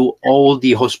to all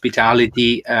the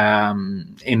hospitality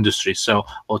industry. So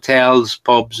hotels,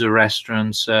 pubs,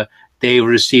 restaurants, they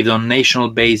received on national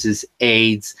basis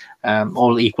aids,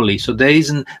 all equally. So there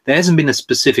hasn't been a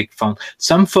specific fund.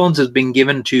 Some funds have been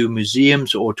given to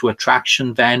museums or to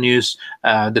attraction venues,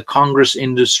 the Congress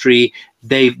industry.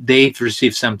 They've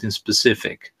received something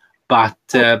specific, but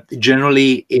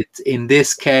generally, in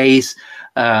this case,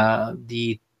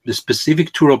 the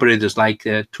specific tour operators, like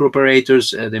tour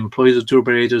operators, the employees of tour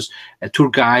operators, tour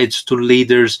guides, tour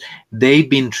leaders, they've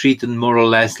been treated more or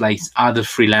less like other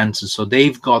freelancers. So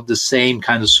they've got the same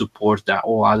kind of support that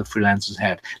all other freelancers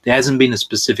have. There hasn't been a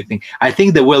specific thing. I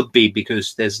think there will be,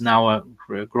 because there's now a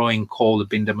growing call, there's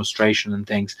been demonstration and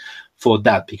things for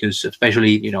that, because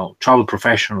especially, travel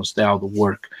professionals, they are the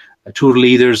work. Tour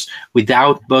leaders,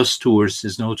 without bus tours,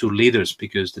 there's no tour leaders,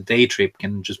 because the day trip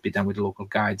can just be done with local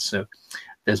guides. So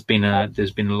there's been a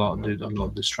lot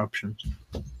of disruptions.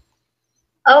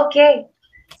 Okay.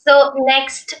 So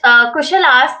next, Kushal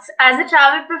asks, as a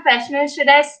travel professional, should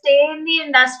I stay in the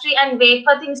industry and wait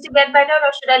for things to get better,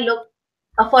 or should I look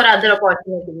for other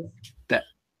opportunities?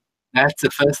 That's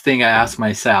the first thing I asked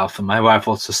myself, and my wife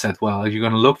also said, "Well, are you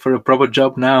going to look for a proper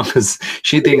job now?" Because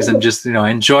she thinks I'm just,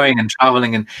 enjoying and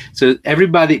traveling. And so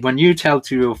everybody, when you tell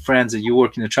to your friends that you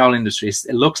work in the travel industry,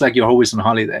 it looks like you're always on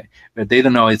holiday, but they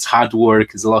don't know it's hard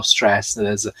work. It's a lot of stress.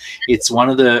 It's one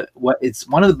of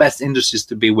the best industries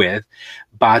to be with,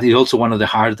 but it's also one of the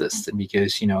hardest,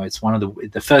 because it's one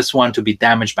of the first one to be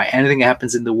damaged by anything that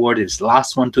happens in the world. It's the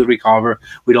last one to recover.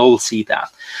 We'd all see that.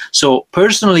 So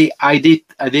personally, I did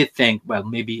think, well,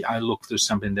 maybe I look through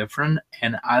something different,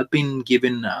 and I've been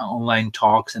given online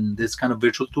talks and this kind of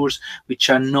virtual tours, which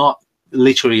are not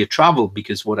literally a travel,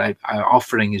 because what I'm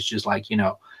offering is just like,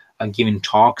 I'm giving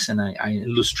talks and I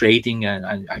illustrating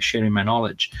and I sharing my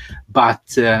knowledge, but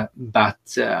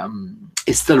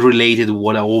it's still related to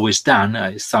what I've always done.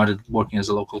 I started working as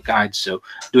a local guide, so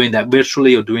doing that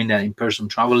virtually or doing that in person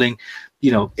traveling,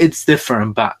 it's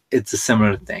different, but it's a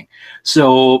similar thing.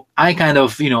 So I kind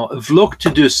of, have looked to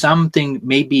do something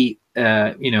maybe,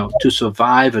 to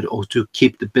survive it, or to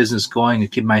keep the business going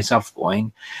and keep myself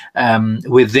going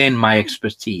within my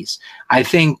expertise. I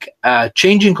think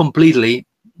changing completely,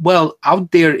 well,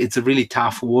 out there, it's a really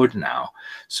tough world now.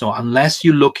 So unless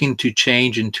you're looking to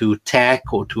change into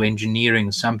tech or to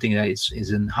engineering, something that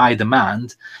is in high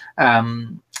demand,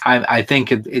 I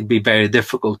think it'd be very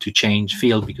difficult to change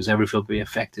field, because every field will be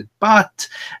affected. But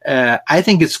I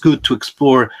think it's good to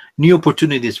explore new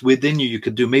opportunities within you. You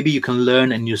could do, maybe you can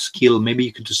learn a new skill. Maybe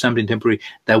you could do something temporary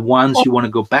that once you want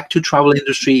to go back to travel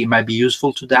industry, it might be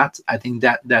useful to that. I think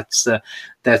that's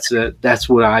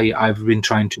what I've been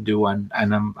trying to do, and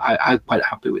I'm quite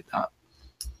happy with that.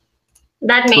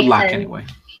 That makes good luck sense. Anyway.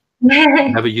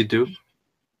 Whatever you do.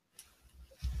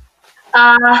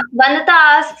 Vandita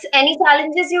asks, any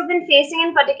challenges you've been facing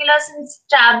in particular since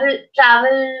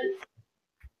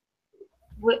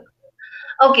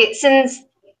since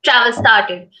travel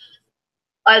started,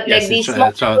 or yes, like these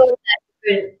small that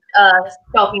we're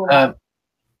talking about?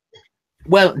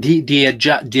 Well,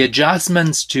 the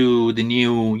adjustments to the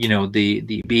new,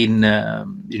 the being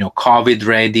COVID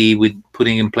ready, with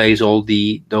putting in place all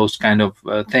those kind of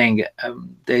thing,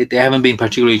 they haven't been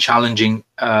particularly challenging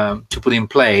to put in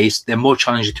place. They're more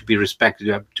challenging to be respected.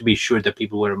 You have to be sure that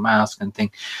people wear a mask and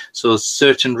things. So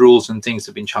certain rules and things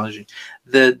have been challenging.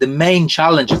 The main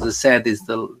challenge, as I said, is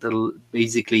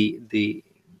basically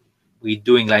we're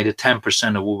doing like the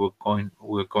 10% of what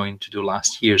we're going to do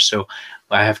last year. So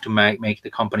I have to make the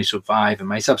company survive and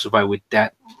myself survive with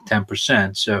that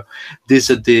 10%. So these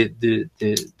are the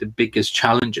biggest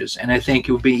challenges, and I think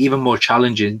it will be even more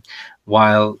challenging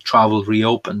while travel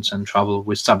reopens and travel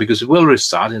will start, because it will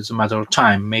restart. It's a matter of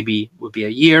time. Maybe it will be a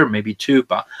year, maybe two,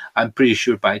 but I'm pretty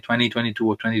sure by 2022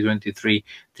 or 2023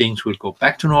 things will go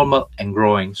back to normal and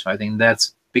growing. So I think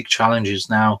that's big challenges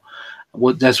now.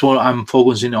 That's what I'm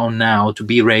focusing on now, to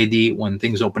be ready when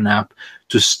things open up,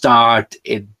 to start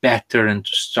it better and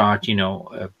to start,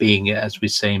 being, as we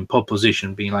say, in pole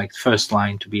position, being like first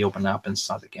line to be open up and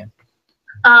start again.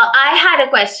 I had a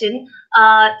question.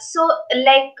 So,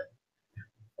 like,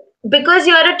 because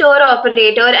you're a tour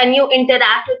operator and you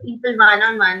interact with people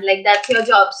one-on-one, like that's your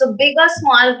job. So, big or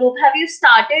small group, have you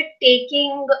started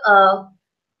taking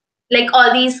like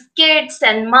all these kits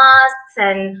and masks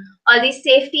and all these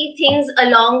safety things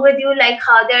along with you, like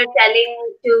how they're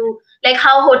telling to, like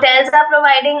how hotels are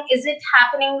providing? Is it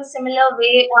happening the similar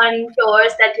way on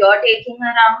tours that you're taking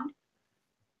around?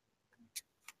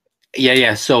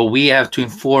 Yeah. So we have to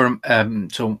inform.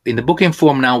 So in the booking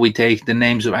form now, we take the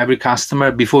names of every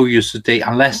customer. Before we used to take,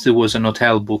 unless there was an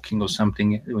hotel booking or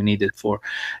something we needed for.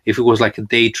 If it was like a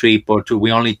day trip or two,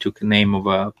 we only took the name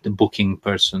of the booking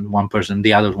person, one person.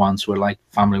 The other ones were like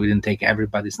family. We didn't take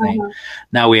everybody's name.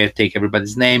 Now we have to take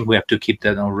everybody's name. We have to keep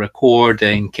that on record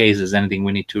in case there's anything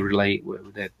we need to relate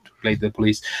with that. The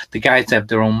police. The guys have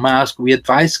their own mask. We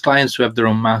advise clients to have their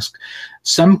own mask.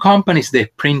 Some companies, they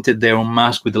printed their own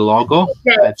mask with the logo.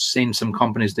 I've seen some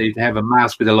companies, they have a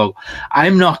mask with a logo.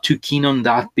 I'm not too keen on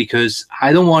that, because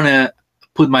I don't want to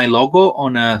put my logo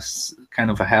on a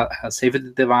kind of a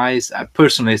safety device.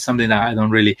 Personally, it's something that I don't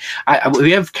really.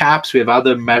 We have caps, we have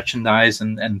other merchandise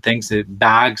and things,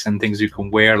 bags and things you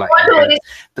can wear, like.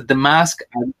 But the mask,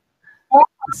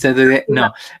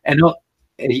 no, and no.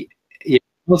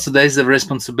 Also, there's a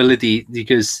responsibility,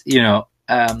 because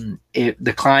if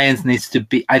the client needs to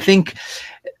be, I think,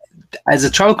 as a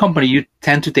travel company, you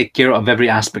tend to take care of every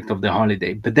aspect of the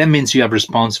holiday, but that means you are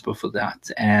responsible for that,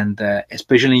 and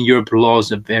especially in Europe,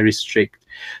 laws are very strict.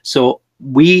 So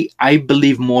I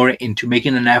believe more into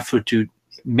making an effort to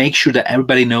make sure that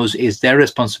everybody knows it's their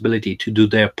responsibility to do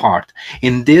their part.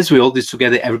 In this, we all this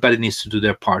together, everybody needs to do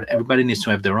their part. Everybody needs to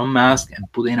have their own mask and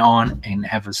put it on and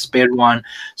have a spare one.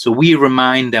 So we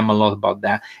remind them a lot about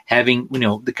that. Having,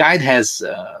 the guide has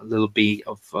a little bit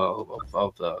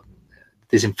of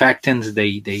disinfectants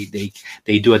they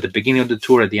do at the beginning of the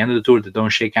tour, at the end of the tour. They don't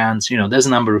shake hands. There's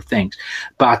a number of things,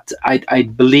 but I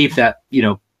believe that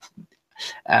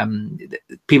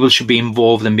people should be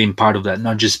involved and being part of that,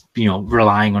 not just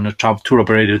relying on a top tour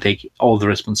operator to take all the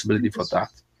responsibility for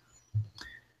that.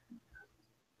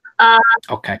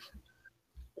 Okay.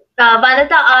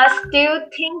 Vanita asked, do you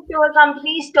think tour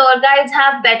companies, tour guides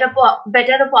have better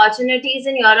opportunities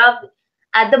in Europe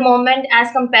at the moment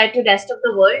as compared to the rest of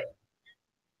the world?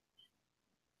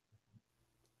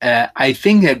 I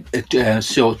think that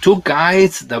so tour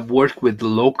guides that work with the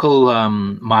local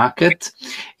market,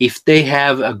 if they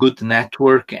have a good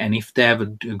network and if they have a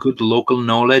good local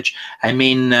knowledge, I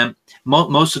mean,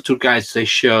 most of the tour guides, they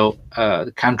show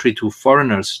the country to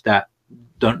foreigners that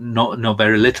don't know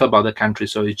very little about the country,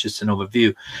 so it's just an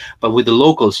overview. But with the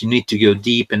locals, you need to go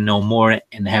deep and know more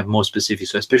and have more specific.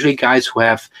 So especially guys who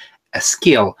have a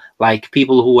skill, like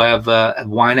people who have a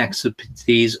wine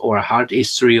expertise or a art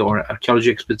history or archaeology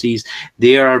expertise,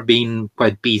 they are being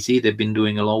quite busy. They've been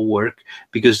doing a lot of work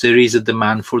because there is a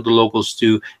demand for the locals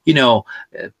to,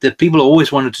 the people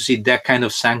always wanted to see that kind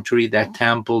of sanctuary, that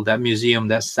temple, that museum,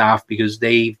 that stuff, because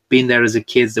they've been there as a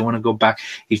kids. They want to go back.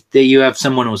 If you have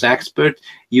someone who's expert,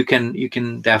 you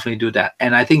can definitely do that.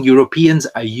 And I think Europeans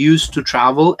are used to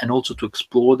travel and also to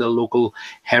explore the local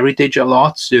heritage a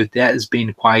lot. So that has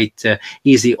been quite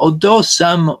easy. Although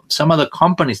some other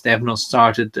companies, they have not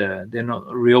started, they're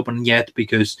not reopened yet,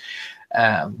 because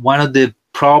one of the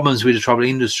problems with the travel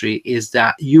industry is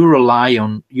that you rely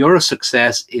on your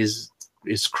success is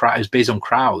based on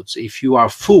crowds. If you are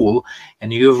full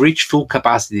and you have reached full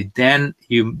capacity, then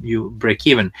you break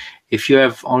even. If you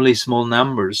have only small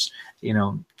numbers, you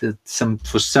know,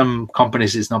 for some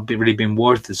companies it's not really been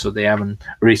worth it, so they haven't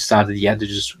restarted yet. They're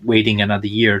just waiting another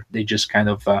year. They just kind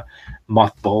of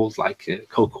mothballed like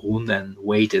cocoon and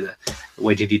waited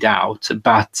it out.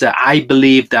 But I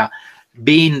believe that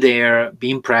being there,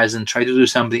 being present, try to do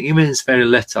something, even if it's very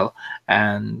little,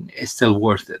 and it's still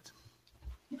worth it.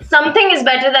 Something is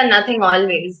better than nothing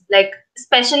always, like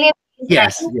especially in these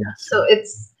Yes, times. yes. So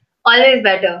it's always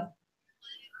better.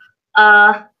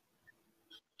 How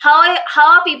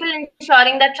are people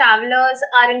ensuring that travelers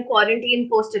are in quarantine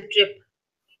post a trip?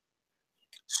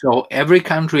 So every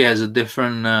country has a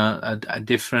different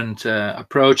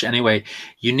approach. Anyway,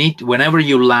 you need, whenever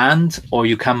you land or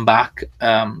you come back,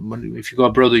 if you go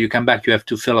abroad or you come back, you have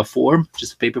to fill a form,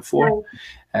 just a paper form,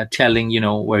 telling, you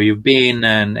know, where you've been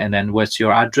and then what's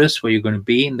your address, where you're going to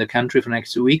be in the country for the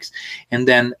next 2 weeks, and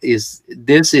then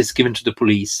this is given to the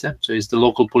police. So it's the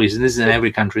local police, and this is in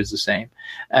every country is the same.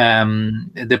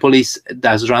 The police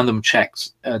does random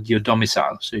checks at your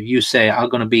domicile. So you say, I'm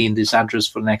going to be in this address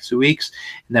for the next 2 weeks,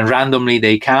 and then randomly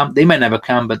they come. They might never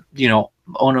come, but you know,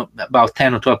 on about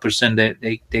 10 or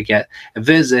 12% they get a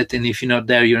visit, and if you're not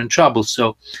there, you're in trouble.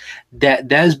 So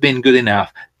that's been good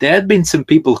enough. There have been some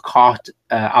people caught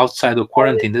outside of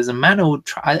quarantine. There's a man who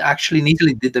actually in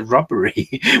Italy did a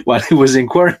robbery while he was in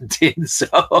quarantine. So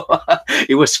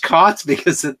he was caught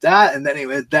because of that, and then he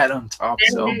went that on top.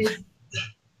 So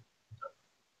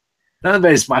not a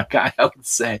very smart guy, I would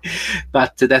say,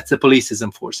 but that's the police is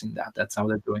enforcing that. That's how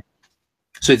they're doing.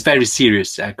 So it's very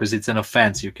serious because it's an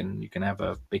offense. You can have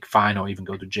a big fine or even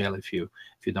go to jail if you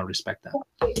don't respect that.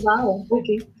 Wow.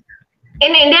 Okay.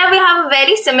 In India, we have a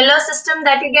very similar system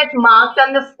that you get marked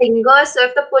on the finger. So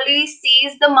if the police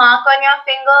sees the mark on your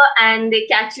finger and they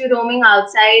catch you roaming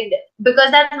outside,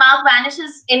 because that mark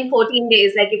vanishes in 14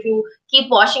 days. Like if you keep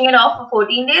washing it off for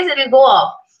 14 days, it will go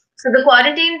off. So the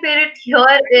quarantine period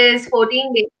here is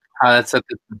 14 days. So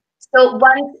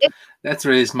once that's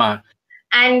really smart.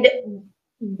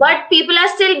 But people are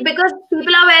still, because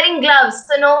people are wearing gloves,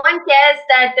 so no one cares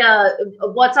that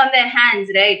what's on their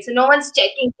hands, right? So no one's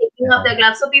taking off their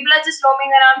gloves. So people are just roaming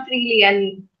around freely,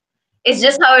 and it's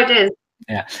just how it is.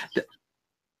 Yeah.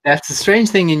 That's the strange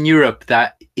thing in Europe,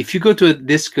 that if you go to a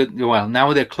disco, well,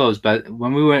 now they're closed, but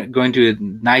when we were going to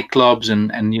nightclubs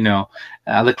and you know,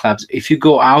 other clubs, if you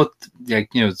go out, like,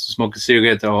 you know, smoke a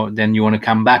cigarette, or then you want to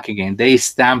come back again, they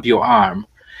stamp your arm,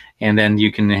 and then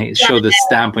you can show the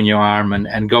stamp on your arm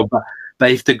and go back.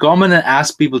 But if the government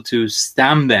asks people to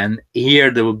stamp, then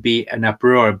here there will be an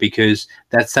uproar, because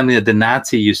that's something that the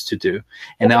Nazi used to do.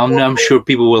 And I'm sure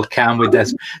people will come with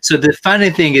that. So the funny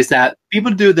thing is that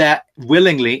people do that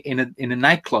willingly in a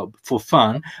nightclub for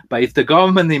fun. But if the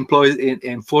government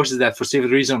enforces that for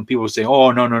civil reason, people say,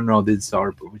 "Oh, no, this is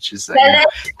horrible." Which is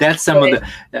that's some of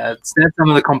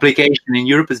the complication. In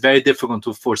Europe, it's very difficult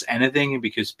to force anything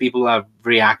because people are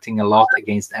reacting a lot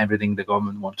against everything the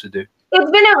government wants to do. It's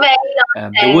been a very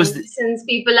long time since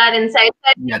people are inside.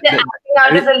 The acting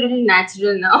out is a little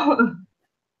natural now.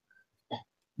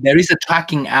 There is a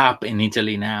tracking app in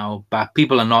Italy now, but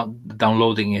people are not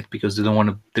downloading it because they don't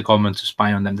want the government to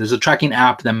spy on them. There's a tracking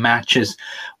app that matches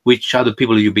which other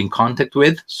people you've been in contact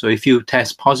with. So if you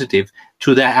test positive,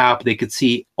 through that app, they could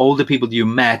see all the people you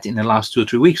met in the last 2 or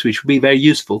 3 weeks, which would be very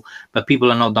useful. But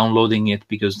people are not downloading it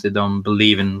because they don't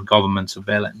believe in government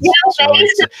surveillance. Yeah,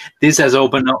 so this has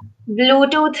opened up.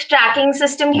 Bluetooth tracking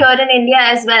system here in India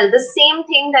as well. The same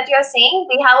thing that you're saying,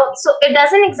 we have. So it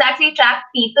doesn't exactly track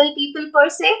people per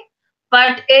se,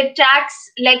 but it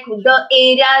tracks like the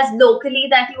areas locally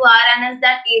that you are, and is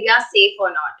that area safe or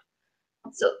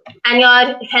not. So, and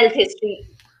your health history.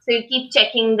 So you keep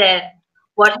checking there.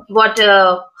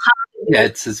 How? Yeah,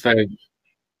 it's very.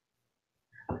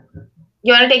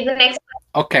 You want to take the next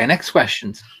question? Okay, next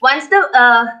question. Once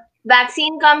the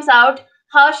vaccine comes out,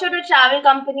 how should a travel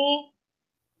company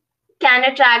can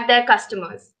attract their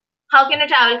customers? How can a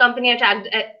travel company attract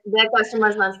their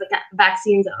customers once the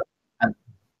vaccine's out?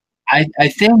 I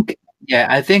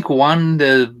think when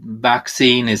the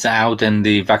vaccine is out and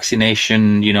the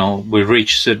vaccination, you know, will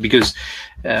reach, because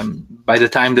by the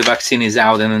time the vaccine is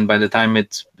out and then by the time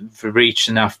it's reached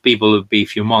enough people, it'll be a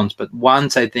few months. But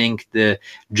once I think the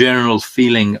general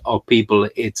feeling of people,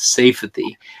 it's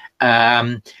safety.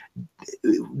 The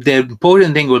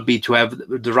important thing would be to have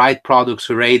the right products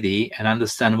ready and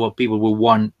understand what people will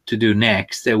want to do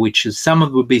next, which is some of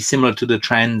it would be similar to the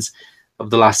trends of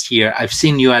the last year. I've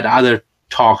seen you had other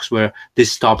talks where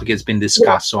this topic has been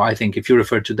discussed. So I think if you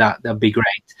refer to that, that'd be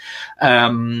great.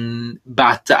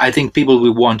 But I think people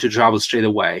will want to travel straight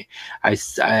away.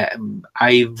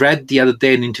 I read the other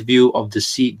day an interview of the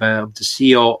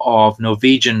CEO of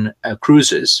Norwegian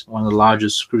Cruises, one of the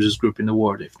largest cruises group in the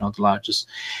world, if not the largest,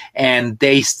 and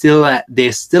they're still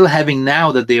having,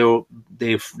 now that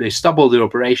they stop all their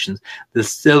operations, they're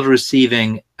still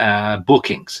receiving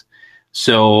bookings.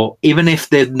 So even if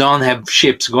they don't have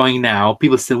ships going now,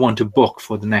 people still want to book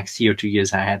for the next year, 2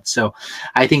 years ahead. So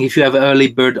I think if you have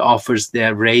early bird offers,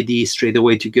 they're ready straight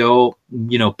away to go,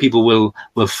 people will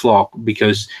flock,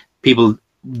 because people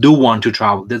do want to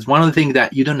travel. That's one of the things,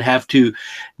 that you don't have to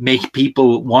make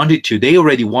people want it to. They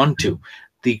already want to.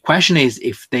 The question is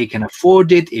if they can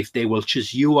afford it, if they will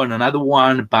choose you on another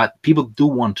one, but people do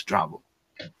want to travel.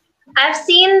 I've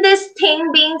seen this thing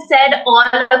being said all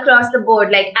across the board.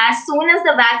 Like, as soon as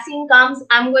the vaccine comes,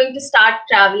 I'm going to start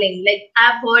traveling. Like,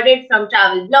 I've heard it from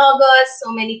travel bloggers,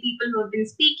 so many people who have been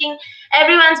speaking.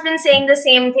 Everyone's been saying the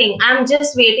same thing. I'm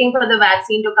just waiting for the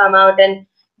vaccine to come out and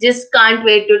just can't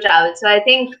wait to travel. So I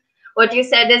think what you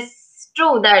said is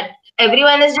true, that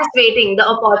everyone is just waiting. The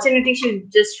opportunity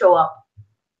should just show up.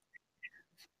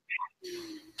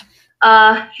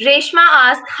 Reshma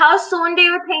asked, how soon do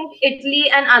you think Italy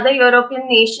and other European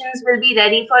nations will be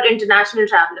ready for international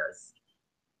travelers?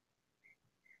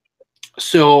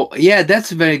 So yeah,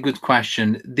 that's a very good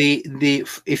question.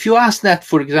 If you ask that,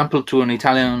 for example, to an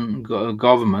Italian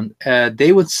government,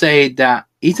 they would say that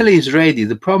Italy is ready.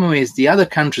 The problem is the other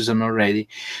countries are not ready.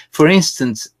 For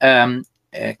instance,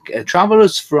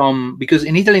 travelers from, because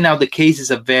in Italy now the cases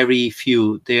are very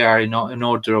few. They are in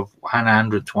order of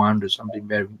 100, 200, something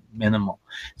very minimal.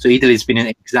 So Italy has been an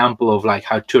example of like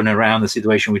how to turn around the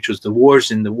situation, which was the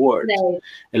worst in the world. Right.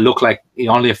 It looked like it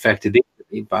only affected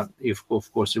Italy, but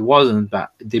of course it wasn't.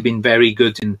 But they've been very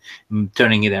good in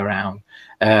turning it around.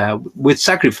 With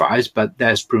sacrifice, but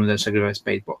that's proven that sacrifice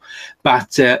paid for.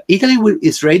 But Italy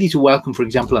is ready to welcome, for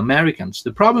example, Americans.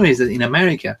 The problem is that in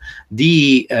America,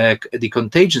 the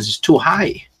contagion is too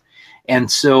high, and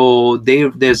so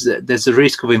there's a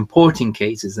risk of importing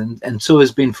cases, and so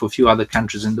has been for a few other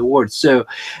countries in the world. So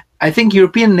I think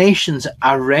European nations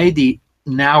are ready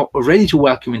to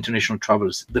welcome international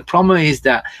travelers. The problem is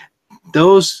that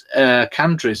those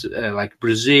countries like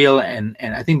Brazil and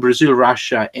I think Brazil,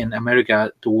 Russia, and America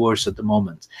are the worst at the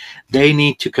moment. They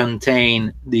need to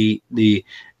contain the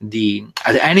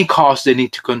at any cost. They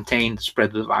need to contain the spread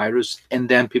of the virus, and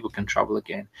then people can travel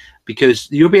again. Because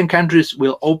the European countries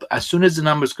will open as soon as the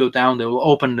numbers go down. They will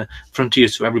open the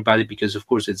frontiers to everybody, because of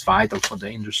course it's vital for the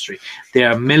industry.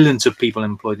 There are millions of people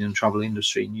employed in the travel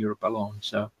industry in Europe alone.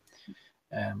 So.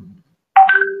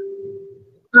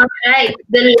 All right.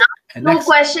 The last two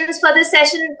questions for the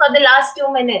session for the last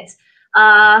 2 minutes.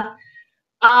 How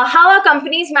are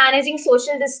companies managing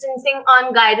social distancing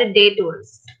on guided day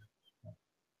tours?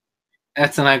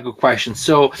 That's another good question.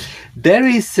 So there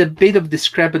is a bit of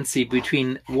discrepancy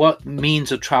between what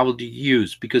means of travel do you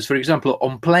use. Because, for example,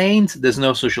 on planes, there's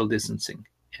no social distancing.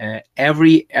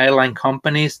 Every airline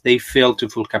companies, they fill to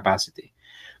full capacity.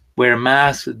 Wear a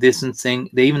mask, distancing.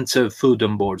 They even serve food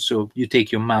on board. So you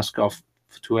take your mask off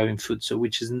to having food, so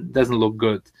which doesn't look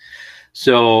good.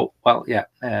 So, well, yeah,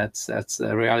 that's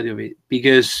the reality of it,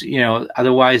 because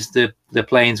otherwise the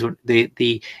planes would,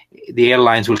 the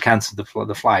airlines will cancel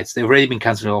the flights. They've already been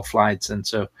canceling all flights, and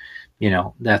so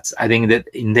that's, I think that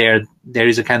in there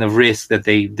is a kind of risk that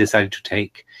they decided to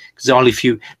take, because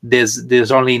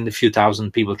there's only a few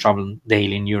thousand people traveling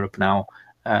daily in Europe now.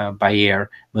 By air.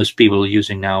 Most people are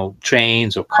using now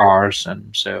trains or cars,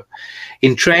 and so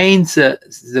in trains,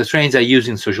 the trains are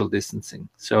using social distancing.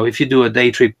 So if you do a day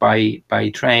trip by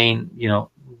train, in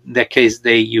that case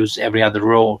they use every other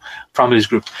row from this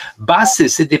group.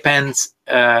 Buses, it depends.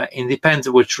 It depends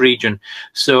which region.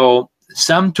 So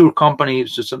some tour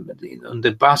companies, on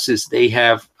the buses, they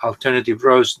have alternative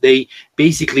rows. They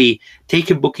basically take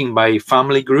a booking by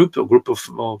family group or group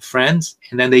of friends,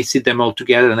 and then they sit them all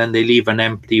together, and then they leave an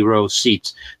empty row of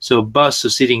seats. So bus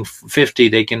is sitting 50,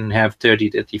 they can have 30,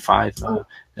 35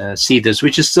 seaters,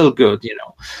 which is still good,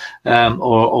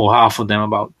 or half of them,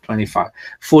 about 25.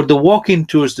 For the walk-in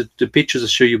tours, the pictures I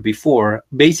showed you before,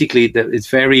 basically it's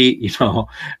very,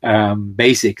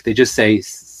 basic. They just say,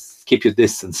 keep your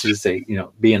distance, just say,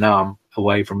 be an arm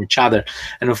away from each other.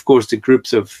 And of course, the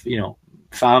groups of,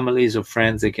 families or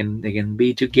friends, they can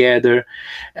be together.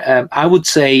 I would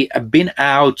say I've been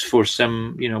out for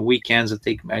some, weekends.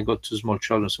 I got 2 small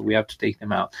children, so we have to take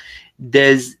them out.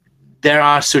 There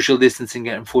are social distancing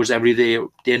enforced every day.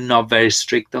 They're not very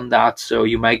strict on that, so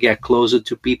you might get closer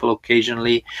to people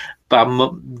occasionally. but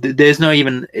there's not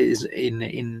even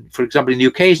for example, in the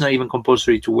UK, it's not even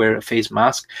compulsory to wear a face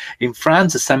mask. In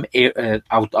France, some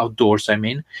outdoors, I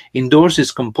mean, indoors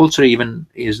is compulsory, even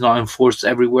is not enforced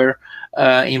everywhere.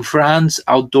 In France,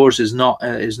 outdoors is not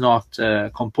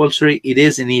compulsory. It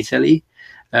is in Italy.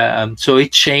 So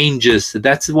it changes.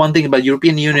 That's one thing about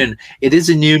European Union. It is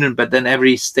a union, but then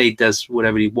every state does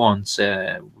whatever it wants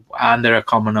under a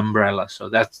common umbrella. So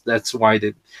that's why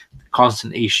the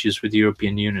constant issues with the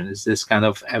European Union is this kind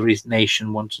of every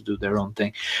nation wants to do their own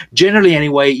thing. Generally,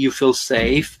 anyway, you feel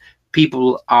safe.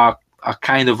 People are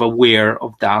kind of aware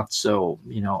of that. So,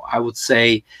 I would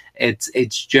say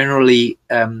it's generally,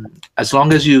 as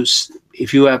long as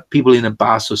if you have people in a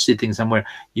bus or sitting somewhere,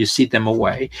 you sit them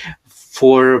away.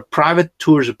 For private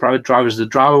tours or private drivers, the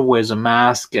driver wears a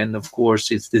mask, and of course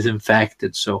it's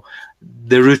disinfected. So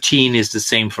the routine is the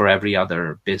same for every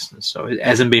other business. So it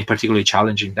hasn't been particularly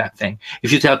challenging, that thing.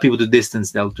 If you tell people the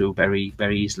distance, they'll do very,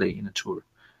 very easily in a tour.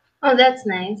 Oh, that's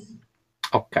nice.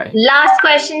 Okay. Last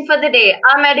question for the day.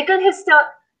 Are medical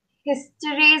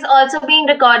histories also being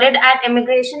recorded at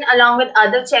immigration along with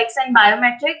other checks and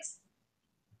biometrics?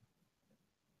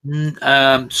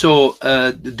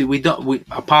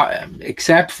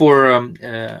 Except for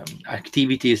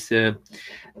activities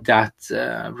that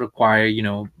require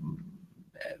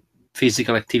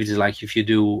physical activities, like if you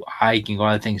do hiking or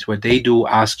other things, where they do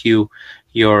ask you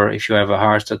if you have a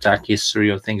heart attack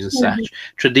history or things as such.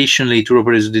 Traditionally, tour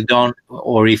operators, they don't.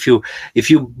 Or if you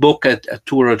book a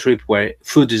tour or trip where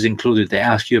food is included, they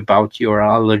ask you about your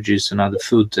allergies and other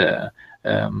food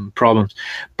problems.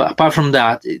 But apart from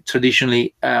that,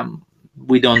 traditionally,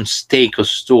 we don't take or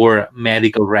store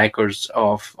medical records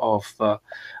of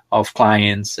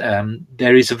clients.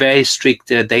 There is a very strict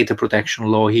data protection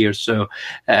law here, so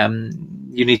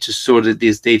you need to store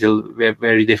this data very,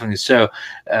 very differently. So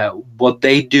what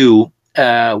they do,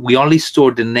 we only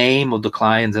store the name of the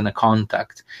clients and a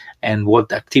contact, and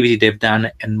what activity they've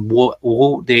done, and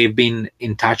who they've been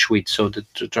in touch with. So the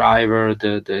driver,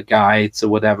 the guides, or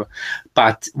whatever.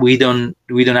 But we don't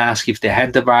ask if they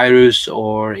had the virus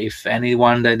or if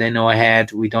anyone that they know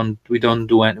had. We don't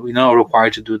do it. We're not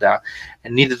required to do that,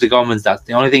 and neither the government does.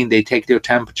 The only thing, they take their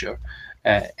temperature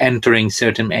entering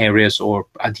certain areas or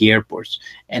at the airports,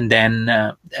 and then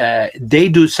they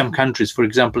do. Some countries, for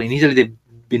example, in Italy, they've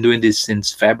been doing this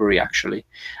since February. Actually,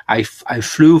 I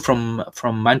flew from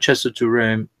Manchester to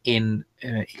Rome in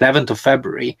 11th of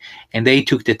February, and they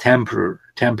took the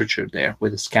temperature there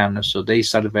with a scanner. So they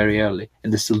started very early,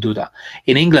 and they still do that.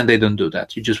 In England, they don't do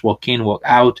that. You just walk in, walk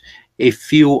out.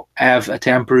 If you have a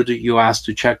temperature, you ask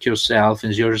to check yourself, and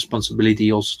it's your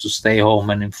responsibility also to stay home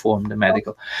and inform the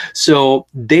medical. So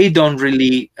they don't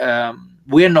really.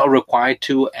 We're not required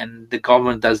to, and the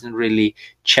government doesn't really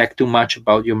check too much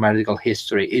about your medical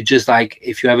history. It's just like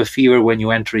if you have a fever when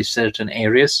you enter certain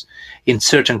areas, in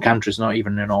certain countries, not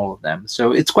even in all of them.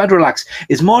 So it's quite relaxed.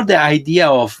 It's more the idea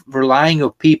of relying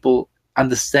on people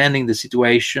understanding the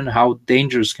situation, how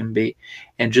dangerous can be,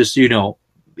 and just,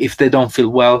 if they don't feel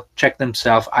well, check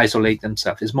themselves, isolate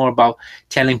themselves. It's more about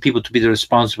telling people to be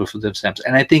responsible for themselves.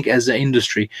 And I think as an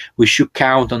industry, we should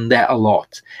count on that a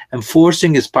lot.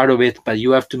 Enforcing is part of it, but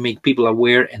you have to make people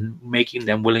aware and making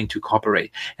them willing to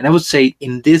cooperate. And I would say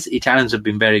in this, Italians have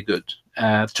been very good.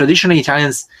 Traditionally,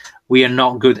 Italians, we are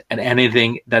not good at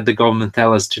anything that the government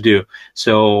tell us to do.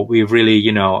 So we really,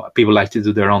 people like to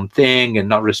do their own thing and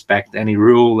not respect any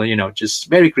rule, just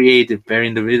very creative, very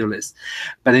individualist.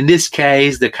 But in this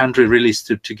case, the country really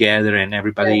stood together, and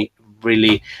everybody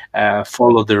really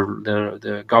follow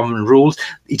the government rules.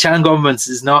 Italian government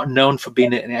is not known for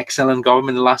being an excellent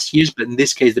government in the last years, but in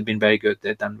this case, they've been very good.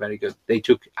 They've done very good. They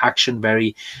took action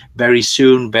very, very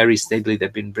soon, very steadily.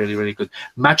 They've been really, really good.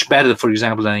 Much better, for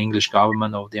example, than the English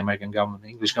government or the American government. The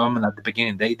English government at the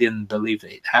beginning, they didn't believe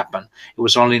it happened. It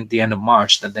was only at the end of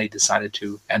March that they decided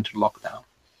to enter lockdown.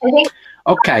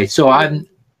 Okay, so I'm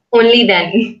only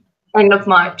then, end of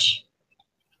March.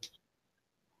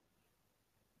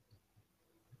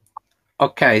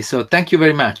 Okay, so thank you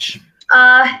very much.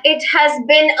 It has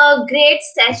been a great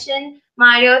session,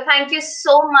 Mario. Thank you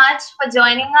so much for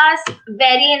joining us.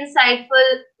 Very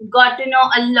insightful. Got to know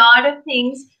a lot of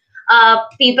things.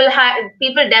 People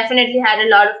definitely had a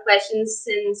lot of questions,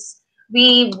 since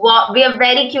we are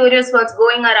very curious what's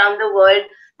going around the world.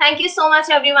 Thank you so much,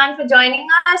 everyone, for joining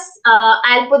us.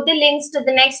 I'll put the links to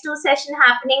the next 2 sessions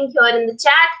happening here in the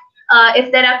chat.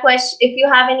 If you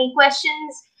have any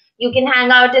questions, you can hang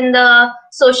out in the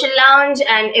social lounge,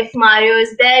 and if Mario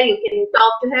is there, you can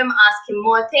talk to him, ask him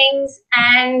more things,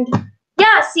 and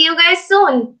yeah, see you guys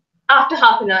soon after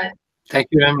half an hour. Thank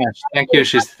you very much. Thank you,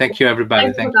 Shrishti. Thank you,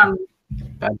 everybody. Thank you.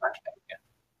 Bye-bye.